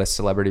main A-list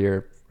celebrity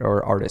or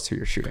artist who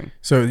you're shooting.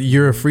 So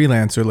you're a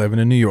freelancer living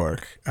in New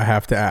York. I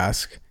have to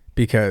ask,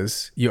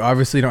 because you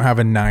obviously don't have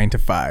a 9 to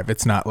 5.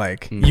 It's not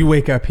like you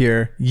wake up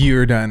here,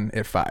 you're done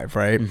at 5,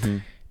 right?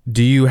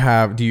 Do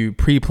you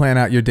pre-plan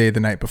out your day the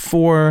night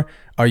before?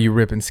 Are you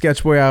ripping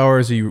sketch boy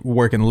hours? Are you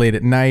working late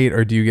at night,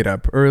 or do you get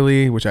up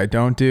early, which I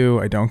don't do?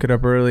 I don't get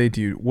up early.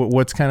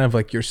 What's kind of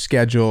like your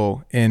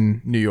schedule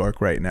in New York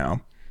right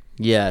now?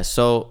 Yeah,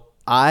 so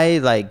I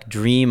like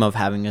dream of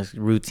having a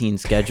routine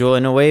schedule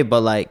in a way,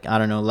 but like I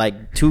don't know,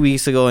 like 2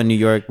 weeks ago in New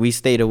York, we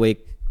stayed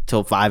awake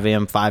till 5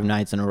 a.m. 5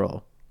 nights in a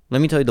row. Let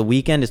me tell you, the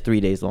weekend is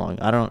 3 days long.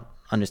 I don't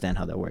understand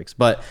how that works,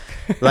 but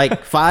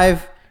like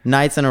 5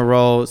 nights in a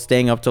row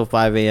staying up till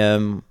 5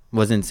 a.m.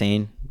 was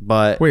insane.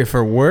 But wait,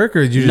 for work,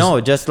 or did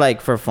you just like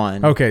for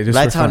fun? Okay, just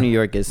that's for how fun. New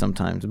York is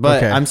sometimes.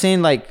 But Okay. I'm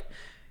saying like,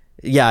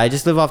 yeah, I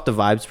just live off the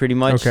vibes pretty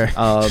much. Okay. Just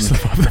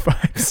love the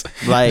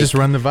vibes. Like just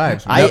run the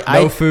vibes.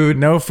 No food.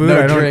 no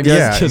I don't. drinks,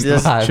 Yeah, just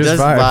vibes.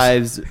 Just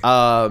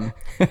vibes.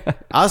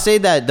 I'll say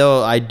that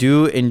though, I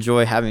do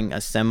enjoy having a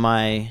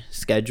semi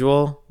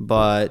schedule,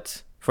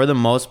 but for the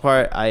most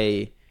part,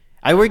 I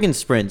work in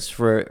sprints.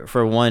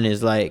 For one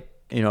is like,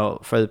 you know,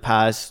 for the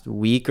past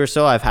week or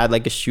so, I've had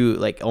like a shoot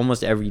like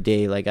almost every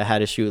day. Like I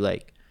had a shoot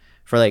like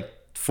for like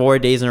 4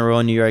 days in a row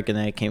in New York, and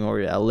then I came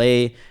over to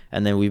LA,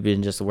 and then we've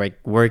been just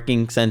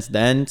working since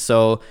then.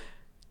 So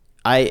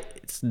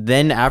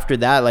then after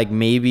that, like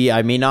maybe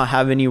I may not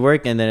have any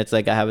work, and then it's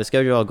like I have a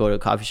schedule. I'll go to a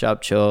coffee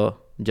shop,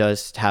 chill,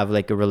 just have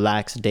like a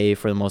relaxed day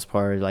for the most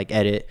part, like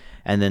edit.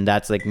 And then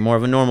that's like more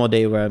of a normal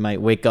day where I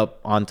might wake up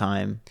on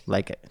time,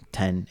 like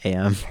 10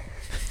 a.m.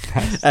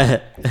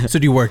 So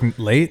do you work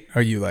late?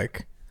 Are you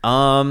like,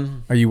 Are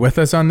you with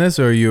us on this,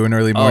 or are you an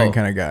early morning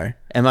kind of guy?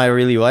 Am I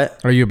really what?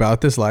 Are you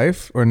about this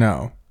life or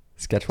no?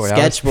 Sketch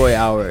boy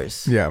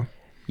hours. Yeah.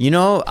 You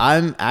know,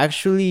 I'm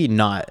actually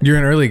not. You're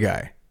an early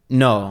guy.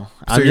 No,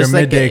 So I'm you're just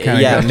midday like kind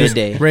of guy. Just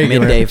midday,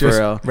 regular, midday for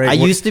just real. I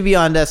used to be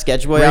on that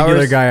sketch boy Regular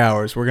hours. guy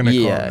hours. We're gonna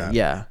call them that.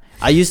 Yeah.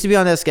 I used to be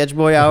on that sketch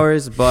boy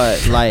hours,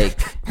 but like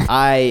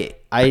I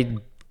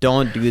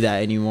don't do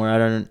that anymore. I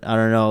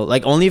don't know.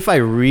 Like only if I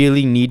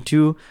really need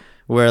to,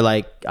 where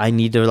like I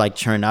need to like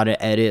churn out an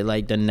edit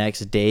like the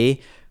next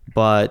day.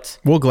 But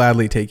we'll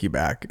gladly take you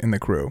back in the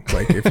crew,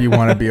 like if you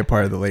want to be a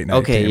part of the late night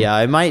okay, team. yeah,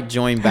 I might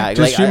join back.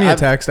 Just like, shoot me a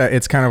text.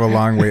 It's kind of a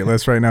long wait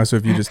list right now, so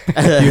if you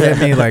hit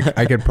me, like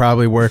I could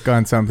probably work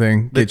on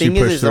something. The get you thing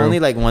is, pushed it's through. only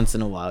like once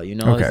in a while, you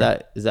know. Okay.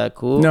 Is that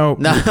cool? No.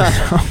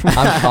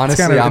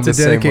 Honestly, it's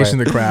a dedication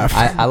to craft.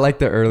 I like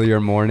the earlier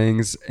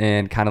mornings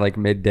and kind of like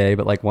midday,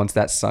 but like once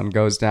that sun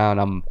goes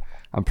down,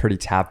 I'm pretty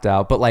tapped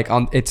out. But like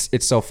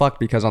it's so fucked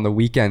because on the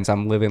weekends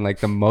I'm living like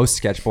the most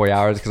sketch boy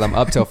hours because I'm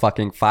up till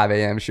fucking 5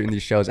 a.m. shooting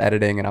these shows,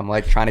 editing, and I'm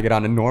like trying to get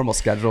on a normal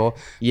schedule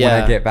when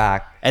I get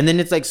back. And then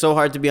it's like so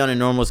hard to be on a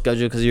normal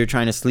schedule because you're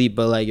trying to sleep,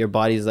 but like your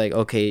body's like,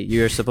 okay,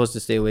 you're supposed to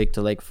stay awake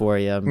till like 4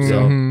 a.m.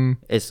 So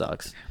it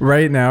sucks.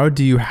 Right now,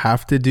 do you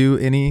have to do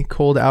any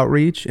cold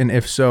outreach? And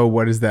if so,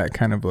 what does that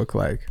kind of look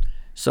like?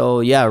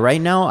 So yeah,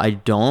 right now I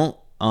don't.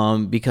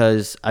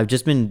 Because I've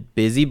just been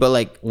busy, but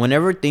like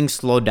whenever things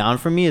slow down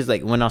for me is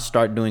like when I'll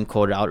start doing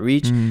cold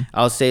outreach.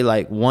 I'll say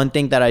like one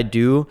thing that I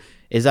do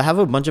is I have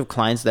a bunch of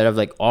clients that I've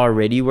like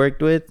already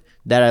worked with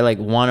that I like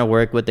want to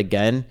work with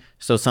again.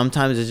 So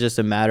sometimes it's just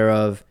a matter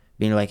of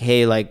being like,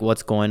 hey, like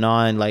what's going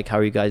on? Like, how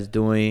are you guys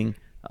doing?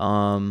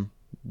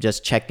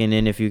 Just checking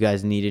in if you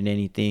guys needed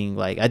anything.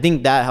 Like, I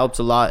think that helps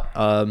a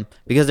lot.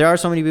 Because there are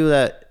so many people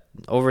that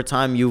over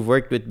time you've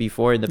worked with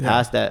before in the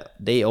past that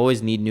they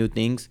always need new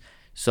things.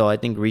 So I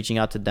think reaching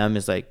out to them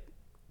is like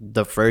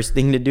the first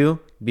thing to do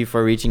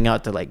before reaching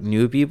out to like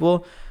new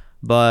people.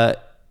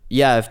 But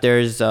yeah, if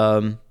there's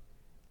I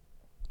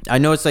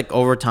know it's like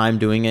over time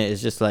doing it,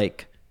 it's just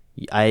like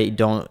I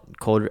don't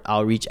cold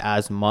outreach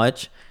as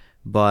much,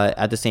 but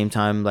at the same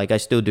time, like I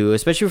still do,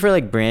 especially for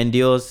like brand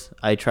deals.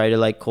 I try to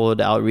like cold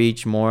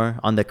outreach more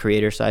on the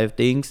creator side of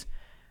things.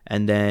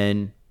 And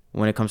then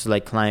when it comes to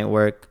like client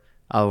work,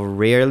 I'll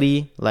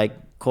rarely like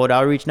cold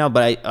outreach now,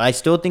 but I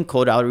still think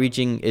cold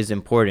outreaching is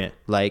important.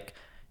 Like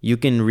you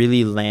can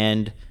really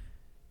land,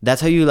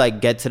 that's how you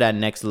like get to that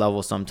next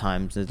level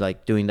sometimes, is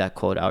like doing that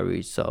cold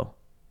outreach. So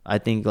I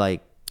think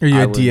like, are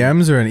you a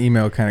DMs or an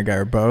email kind of guy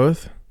or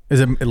both? Is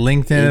it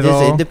LinkedIn at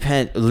all? It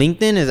depends.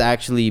 LinkedIn is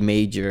actually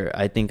major.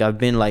 I think I've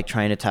been like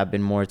trying to tap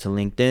in more to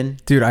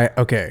LinkedIn. Dude, I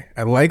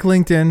like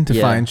LinkedIn to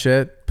find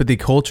shit, but the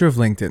culture of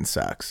LinkedIn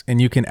sucks. And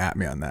you can at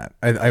me on that.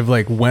 I've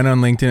like went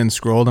on LinkedIn and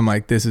scrolled. I'm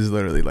like, this is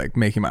literally like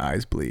making my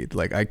eyes bleed.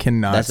 Like I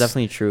cannot. That's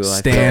definitely true.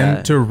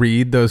 Stand to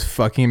read those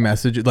fucking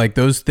messages, like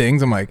those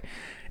things. I'm like,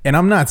 and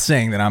I'm not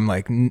saying that I'm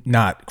like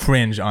not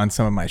cringe on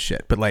some of my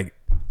shit, but like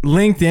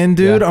LinkedIn,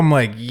 dude, I'm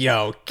like,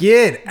 yo,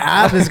 get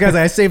out. This guy's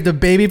like, I saved a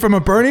baby from a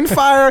burning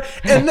fire,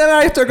 and then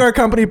I took our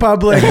company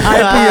public. IPO.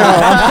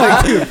 I'm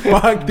like, dude,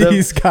 fuck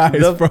these guys,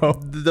 bro.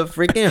 The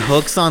freaking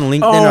hooks on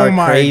LinkedIn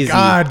are crazy. Oh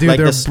my god, dude, like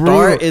they're the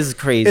start is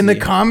crazy. In the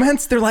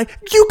comments, they're like,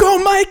 you go,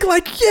 Mike.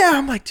 Like, yeah.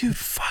 I'm like, dude,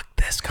 fuck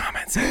this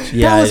comment section.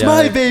 Yeah, that was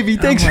my baby.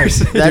 Thanks for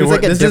saying. That's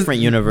like a different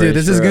universe. Dude,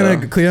 this is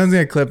Cleon's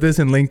gonna clip this,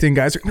 and LinkedIn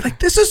guys are gonna be like,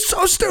 this is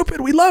so stupid.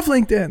 We love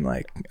LinkedIn.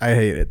 Like, I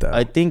hate it though.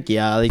 I think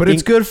but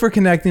it's good for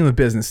connecting with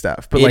business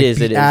stuff. But like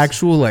the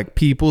actual like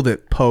people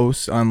that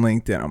post on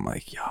LinkedIn, I'm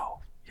like,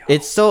 yo.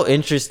 It's so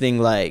interesting.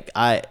 Like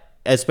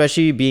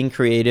especially being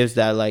creatives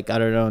that like, I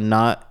don't know,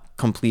 not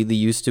completely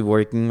used to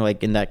working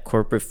like in that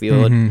corporate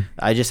field.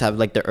 I just have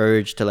like the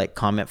urge to like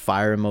comment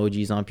fire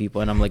emojis on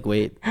people, and I'm like,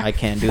 wait, I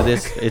can't do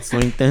this. It's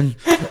LinkedIn.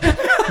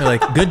 You're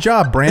like, good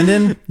job,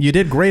 Brandon. You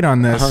did great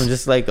on this. I'm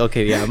just like,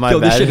 okay, yeah, my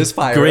bad. This shit is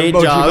fire. Great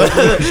job.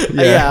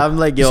 Yeah, I'm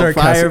like, yo,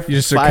 fire. You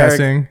just start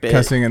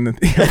cussing in the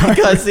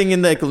cussing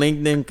in the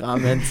LinkedIn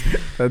comments.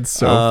 That's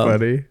so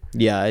funny.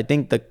 Yeah, I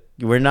think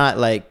we're not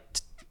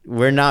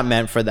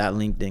meant for that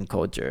LinkedIn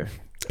culture.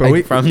 But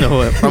like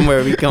from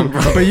where we come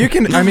from. But you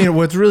can, I mean,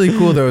 what's really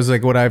cool though is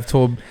like what I've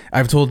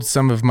told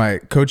some of my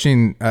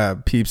coaching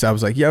peeps. I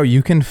was like, yo,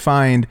 you can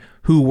find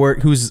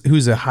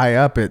who's a high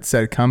up at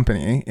said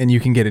company, and you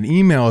can get an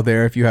email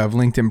there if you have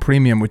LinkedIn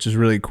Premium, which is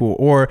really cool.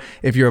 Or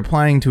if you're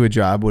applying to a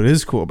job, what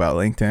is cool about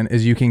LinkedIn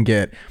is you can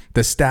get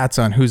the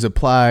stats on who's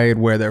applied,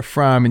 where they're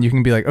from, and you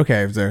can be like,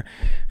 okay, is there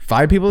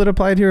 5 people that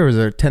applied here, or is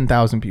there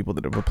 10,000 people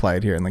that have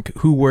applied here, and like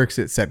who works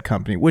at said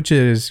company, which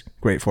is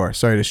great for.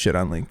 Sorry to shit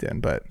on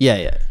LinkedIn, but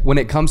yeah. When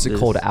it comes to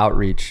cold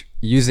outreach,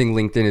 using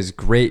LinkedIn is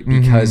great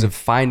because of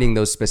finding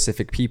those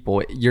specific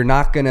people. You're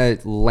not going to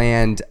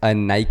land a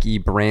Nike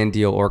brand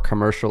deal or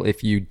commercial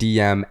if you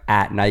DM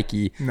at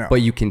Nike,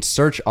 but you can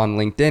search on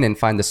LinkedIn and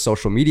find the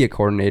social media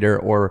coordinator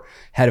or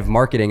head of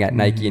marketing at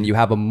Nike, and you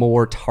have a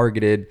more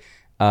targeted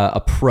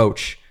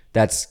approach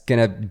that's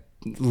going to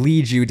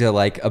lead you to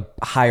like a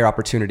higher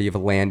opportunity of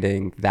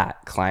landing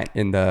that client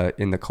in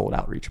the cold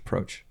outreach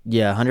approach.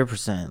 Yeah,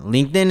 100%.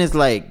 LinkedIn is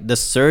like, the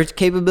search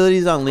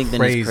capabilities on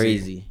LinkedIn is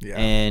crazy. Yeah.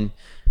 And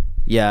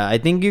yeah, I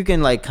think you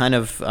can like kind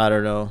of, I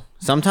don't know,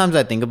 sometimes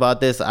I think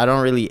about this, I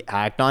don't really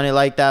act on it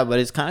like that, but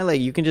it's kind of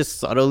like you can just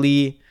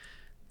subtly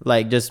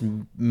like just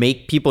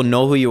make people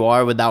know who you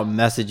are without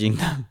messaging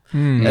them.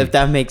 If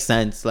that makes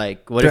sense.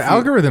 Like what the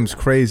algorithm's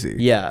crazy.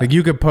 Yeah, like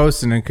you could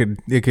post and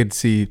it could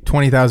see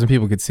 20,000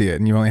 people could see it,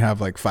 and you only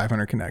have like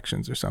 500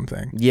 connections or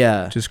something.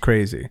 Yeah, just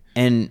crazy.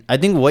 And I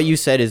think what you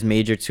said is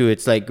major too.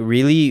 It's like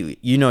really,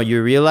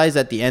 you realize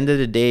at the end of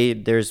the day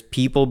there's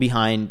people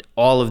behind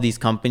all of these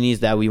companies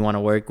that we want to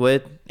work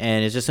with,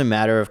 and it's just a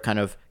matter of kind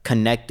of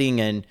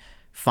connecting and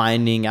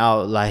finding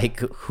out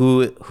like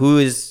who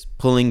is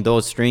pulling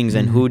those strings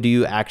and who do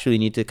you actually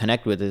need to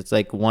connect with. It's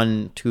like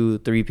 1, 2,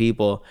 3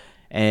 people,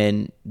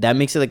 and that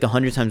makes it like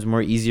 100 times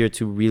more easier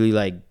to really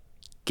like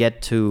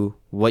get to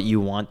what you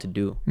want to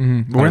do.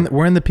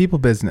 We're in the people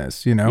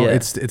business, you know. Yeah.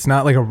 It's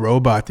not like a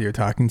robot that you're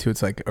talking to.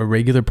 It's like a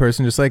regular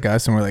person just like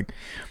us, and we're like,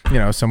 you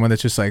know, someone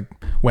that's just like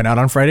went out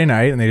on Friday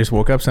night and they just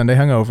woke up Sunday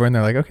hungover and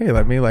they're like, okay,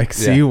 let me like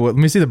see let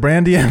me see the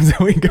brand DMs that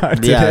we got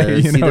today. Yeah,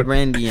 you see know? the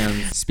brand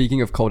DMs.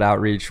 Speaking of cold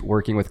outreach,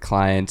 working with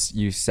clients,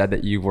 you said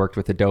that you've worked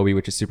with Adobe,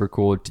 which is super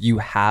cool. Do you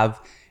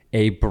have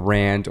a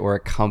brand or a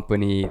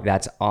company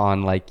that's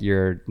on like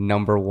your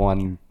number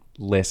one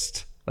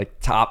list, like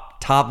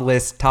top of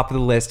the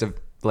list of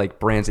like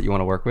brands that you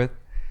want to work with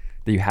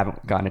that you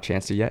haven't gotten a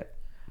chance to yet?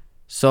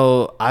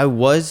 So I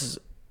was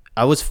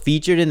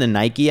featured in the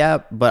Nike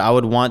app, but I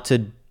would want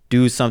to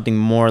do something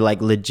more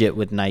like legit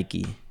with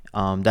Nike.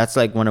 That's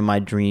like one of my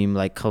dream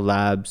like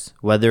collabs,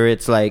 whether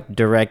it's like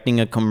directing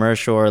a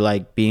commercial or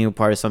like being a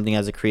part of something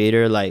as a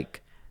creator.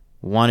 Like,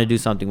 want to do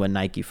something with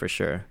Nike for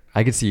sure.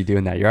 I could see you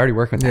doing that. You're already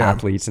working with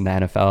athletes in the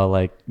NFL.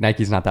 Like,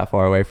 Nike's not that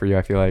far away for you,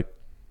 I feel like.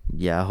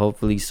 Yeah,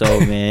 hopefully so,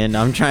 man.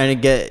 I'm trying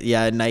to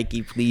get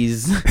Nike,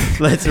 please.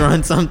 Let's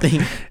run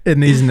something. In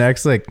these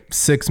next like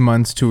 6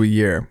 months to a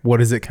year, what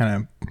does it kind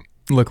of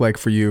look like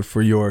for you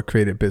for your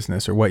creative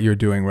business or what you're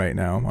doing right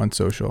now on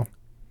social?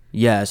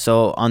 Yeah,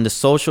 so on the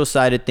social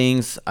side of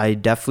things, I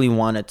definitely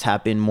want to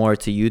tap in more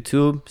to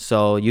YouTube.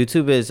 So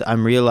YouTube is,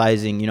 I'm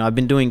realizing, you know, I've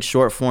been doing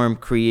short form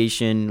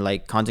creation,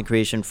 like content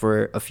creation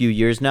for a few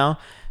years now,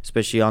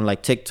 especially on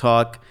like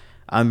TikTok.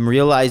 I'm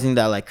realizing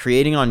that like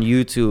creating on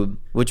YouTube,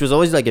 which was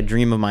always like a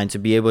dream of mine to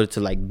be able to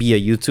like be a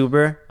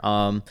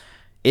YouTuber,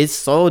 it's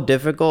so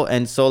difficult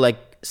and so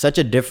like such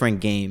a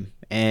different game.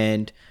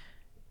 And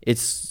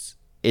it's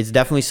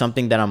definitely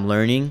something that I'm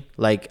learning.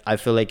 Like, I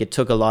feel like it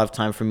took a lot of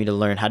time for me to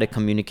learn how to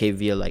communicate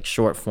via like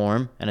short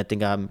form. And I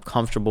think I'm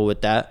comfortable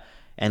with that.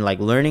 And like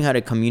learning how to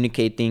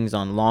communicate things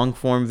on long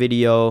form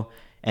video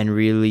and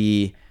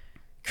really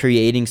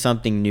creating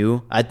something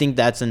new. I think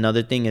that's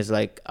another thing is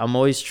like, I'm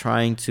always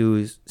trying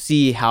to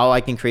see how I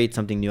can create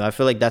something new. I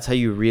feel like that's how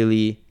you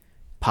really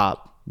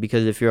pop.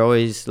 Because if you're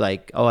always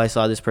like, oh, I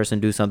saw this person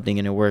do something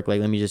and it worked,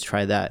 like, let me just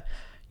try that.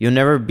 You'll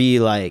never be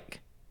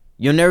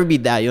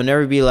that. You'll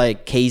never be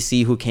like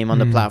Casey, who came on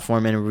the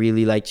platform and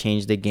really like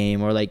changed the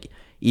game, or like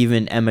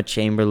even Emma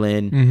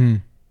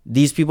Chamberlain.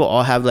 These people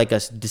all have like a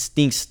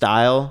distinct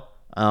style.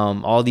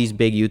 All these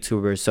big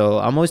YouTubers. So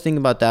I'm always thinking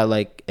about that,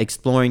 like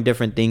exploring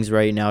different things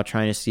right now,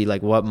 trying to see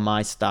like what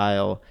my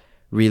style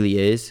really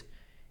is.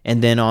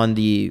 And then on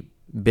the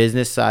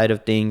business side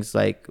of things,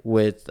 like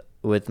with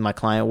my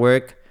client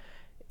work,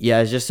 yeah,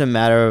 it's just a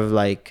matter of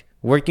like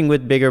working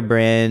with bigger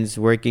brands,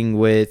 working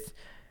with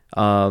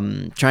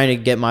trying to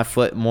get my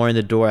foot more in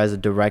the door as a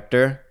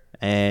director,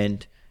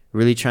 and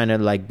really trying to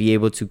like be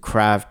able to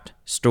craft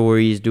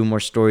stories, do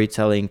more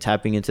storytelling,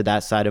 tapping into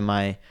that side of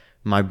my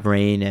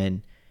brain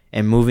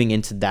and moving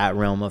into that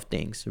realm of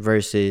things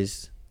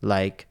versus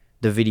like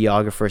the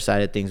videographer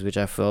side of things, which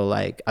I feel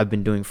like I've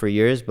been doing for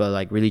years, but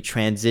like really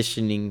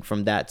transitioning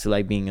from that to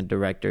like being a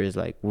director is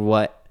like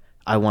what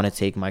I want to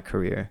take my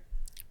career.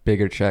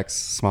 Bigger checks,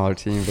 smaller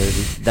team,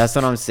 baby. That's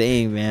what I'm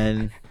saying,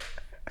 man.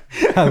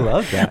 I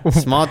love that.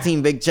 Small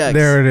team, big checks.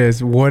 There it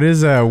is. What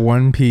is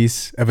one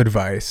piece of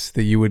advice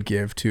that you would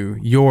give to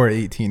your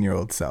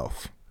 18-year-old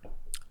self?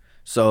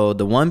 So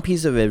the one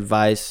piece of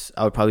advice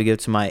I would probably give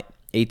to my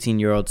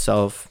 18-year-old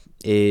self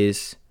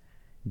is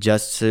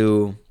just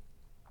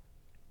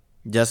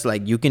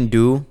like, you can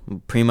do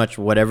pretty much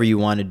whatever you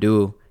want to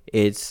do.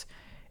 It's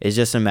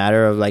just a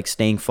matter of like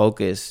staying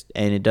focused,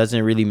 and it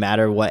doesn't really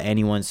matter what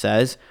anyone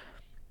says,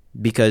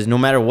 because no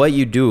matter what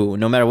you do,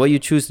 no matter what you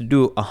choose to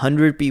do,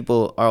 100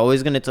 people are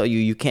always going to tell you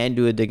you can't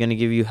do it. They're going to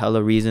give you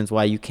hella reasons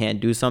why you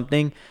can't do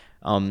something.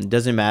 It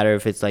doesn't matter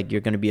if it's like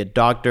you're going to be a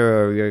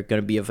doctor or you're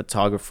going to be a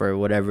photographer or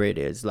whatever it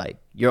is. Like,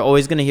 you're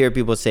always going to hear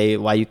people say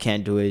why you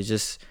can't do it. It's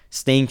just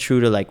staying true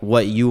to like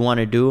what you want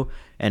to do,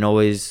 and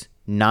always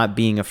not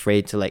being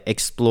afraid to like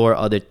explore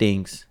other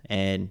things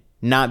and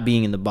not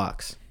being in the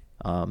box.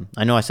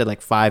 I know I said like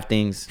 5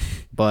 things,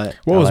 but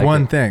what was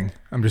one thing?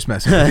 I'm just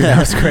messing with you. That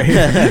was great.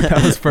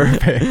 That was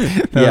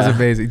perfect. That was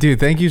amazing.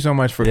 Dude, thank you so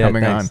much for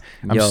coming on.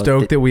 I'm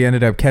stoked that we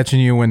ended up catching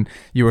you when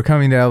you were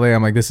coming to LA.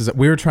 I'm like,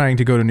 we were trying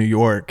to go to New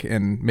York,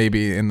 and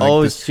maybe in like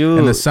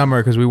in the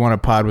summer, because we want to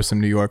pod with some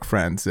New York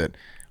friends that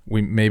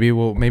maybe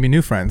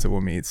new friends that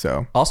we'll meet.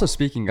 So also,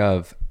 speaking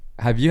of,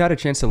 have you had a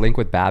chance to link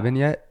with Babin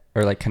yet,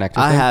 or like connect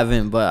with him? I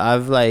haven't, but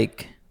I've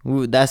like,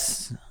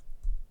 that's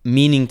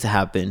meaning to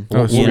happen.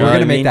 We're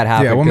gonna make that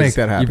happen. Yeah, we'll make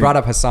that happen. You brought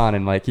up Hassan,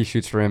 and like he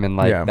shoots for him, and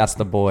like that's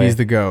the boy. He's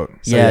the GOAT.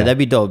 So, yeah, that'd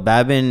be dope.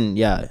 Babin,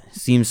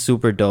 seems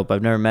super dope.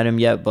 I've never met him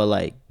yet, but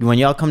like when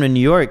y'all come to New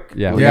York,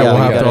 we'll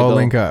have to all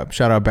link up.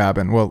 Shout out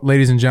Babin. Well,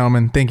 ladies and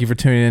gentlemen, thank you for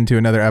tuning in to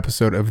another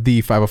episode of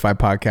the 505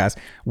 Podcast.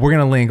 We're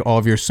gonna link all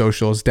of your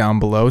socials down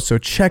below, so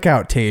check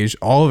out Tej.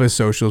 All of his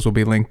socials will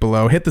be linked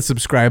below. Hit the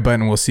subscribe button,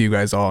 and we'll see you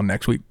guys all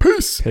next week.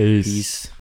 Peace. Peace.